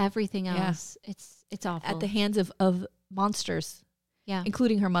taken everything else. Yeah. It's awful at the hands of monsters. Yeah,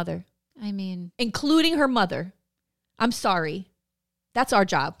 including her mother. Including her mother. I'm sorry, that's our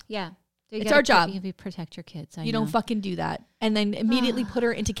job. Yeah, it's our job. You protect your kids. You don't fucking do that, and then immediately put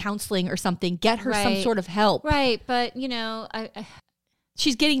her into counseling or something. Get her some sort of help. Right, but you know,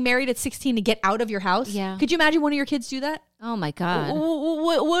 she's getting married at 16 to get out of your house. Yeah. Could you imagine one of your kids do that? Oh my God.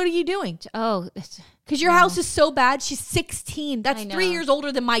 What are you doing? Oh, because your house is so bad. She's 16. That's 3 years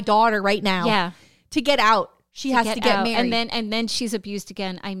older than my daughter right now. Yeah. To get out, she has to get married. And then she's abused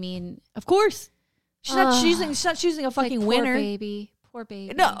again. I mean, of course. She's not choosing a fucking winner. Poor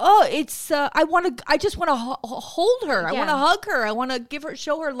baby. No, it's I just want to hold her. I want to hug her. I want to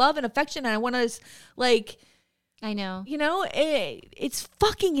show her love and affection, and I want to like. I know. You know, it's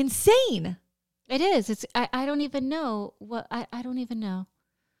fucking insane. It is. I don't even know what I don't even know.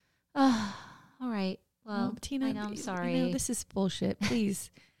 All right. Well, Tina, I know, I'm sorry. You know, this is bullshit.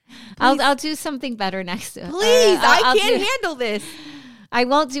 Please. I'll do something better next. Please, I can't handle this. I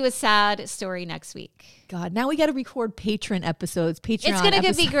won't do a sad story next week. God, now we got to record Patreon episodes. It's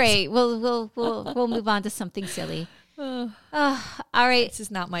gonna be great. We'll move on to something silly. All right. This is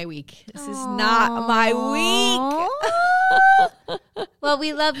not my week. This is not my week. Well,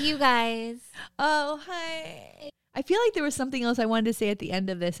 we love you guys. Oh, hi. I feel like there was something else I wanted to say at the end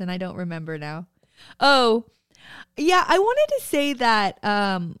of this, and I don't remember now. Oh, yeah. I wanted to say that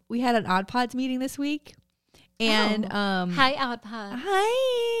we had an Odd Pods meeting this week. And hi, Odd Pods.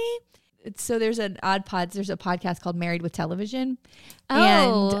 Hi. So there's an Odd Pods. There's a podcast called Married with Television.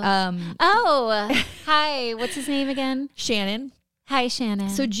 Oh. And hi. What's his name again? Shannon. Hi, Shannon.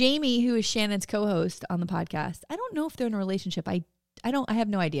 So Jamie, who is Shannon's co-host on the podcast, I don't know if they're in a relationship. I have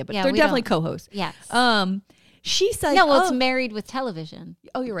no idea, but they're definitely co-hosts. Yes. She said, it's Married with Television.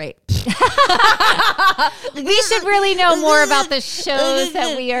 Oh, you're right. We should really know more about the shows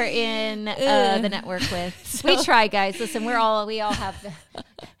that we are in the network with. We try, guys. Listen, we all have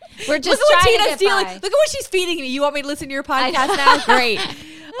We're just look at what trying to Tina's get doing. by. Look at what she's feeding me. You want me to listen to your podcast now? Great.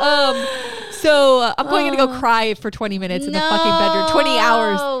 So I'm going to go cry for 20 minutes in the fucking bedroom, 20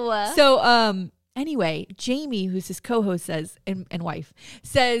 hours. So anyway, Jamie, who's his co-host, says and wife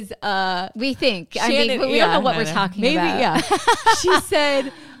says, we think. Shannon, but we don't know what we're talking about. Maybe, yeah. She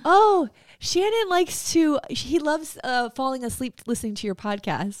said, "Oh, Shannon he loves falling asleep listening to your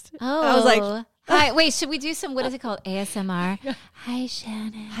podcast." Oh, and I was like, hi, wait, should we do some, what is it called? ASMR? Hi,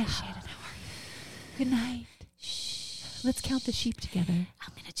 Shannon. "Hi, Shannon. How are you? Good night. Shh. Let's count the sheep together."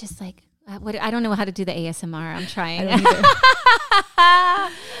 I'm going to just like, I don't know how to do the ASMR. I'm trying. I don't either.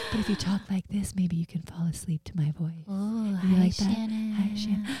 But if you talk like this, maybe you can fall asleep to my voice. Oh, You hi, like that? Shannon. Hi,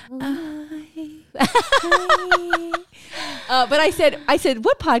 Shannon. Hi. But I said,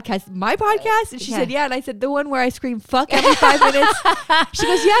 what podcast? My podcast? And she said, yeah. And I said, the one where I scream fuck every 5 minutes. She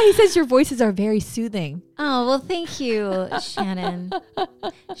goes, yeah. He says your voices are very soothing. Oh, well, thank you, Shannon.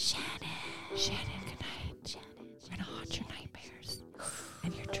 Shannon, good night. Shannon, we're gonna haunt your nightmares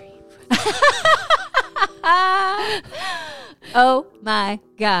and your dreams. Oh my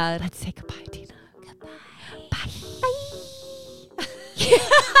God. Let's say goodbye, Tina. Goodbye. Bye.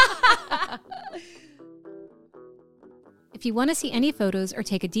 If you want to see any photos or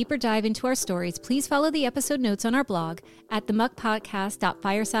take a deeper dive into our stories, please follow the episode notes on our blog at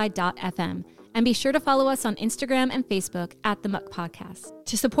themuckpodcast.fireside.fm. And be sure to follow us on Instagram and Facebook at The Muck Podcast.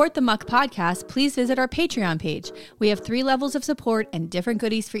 To support the Muck Podcast, please visit our Patreon page. We have 3 levels of support and different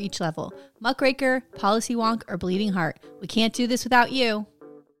goodies for each level. Muckraker, Policy Wonk, or Bleeding Heart. We can't do this without you.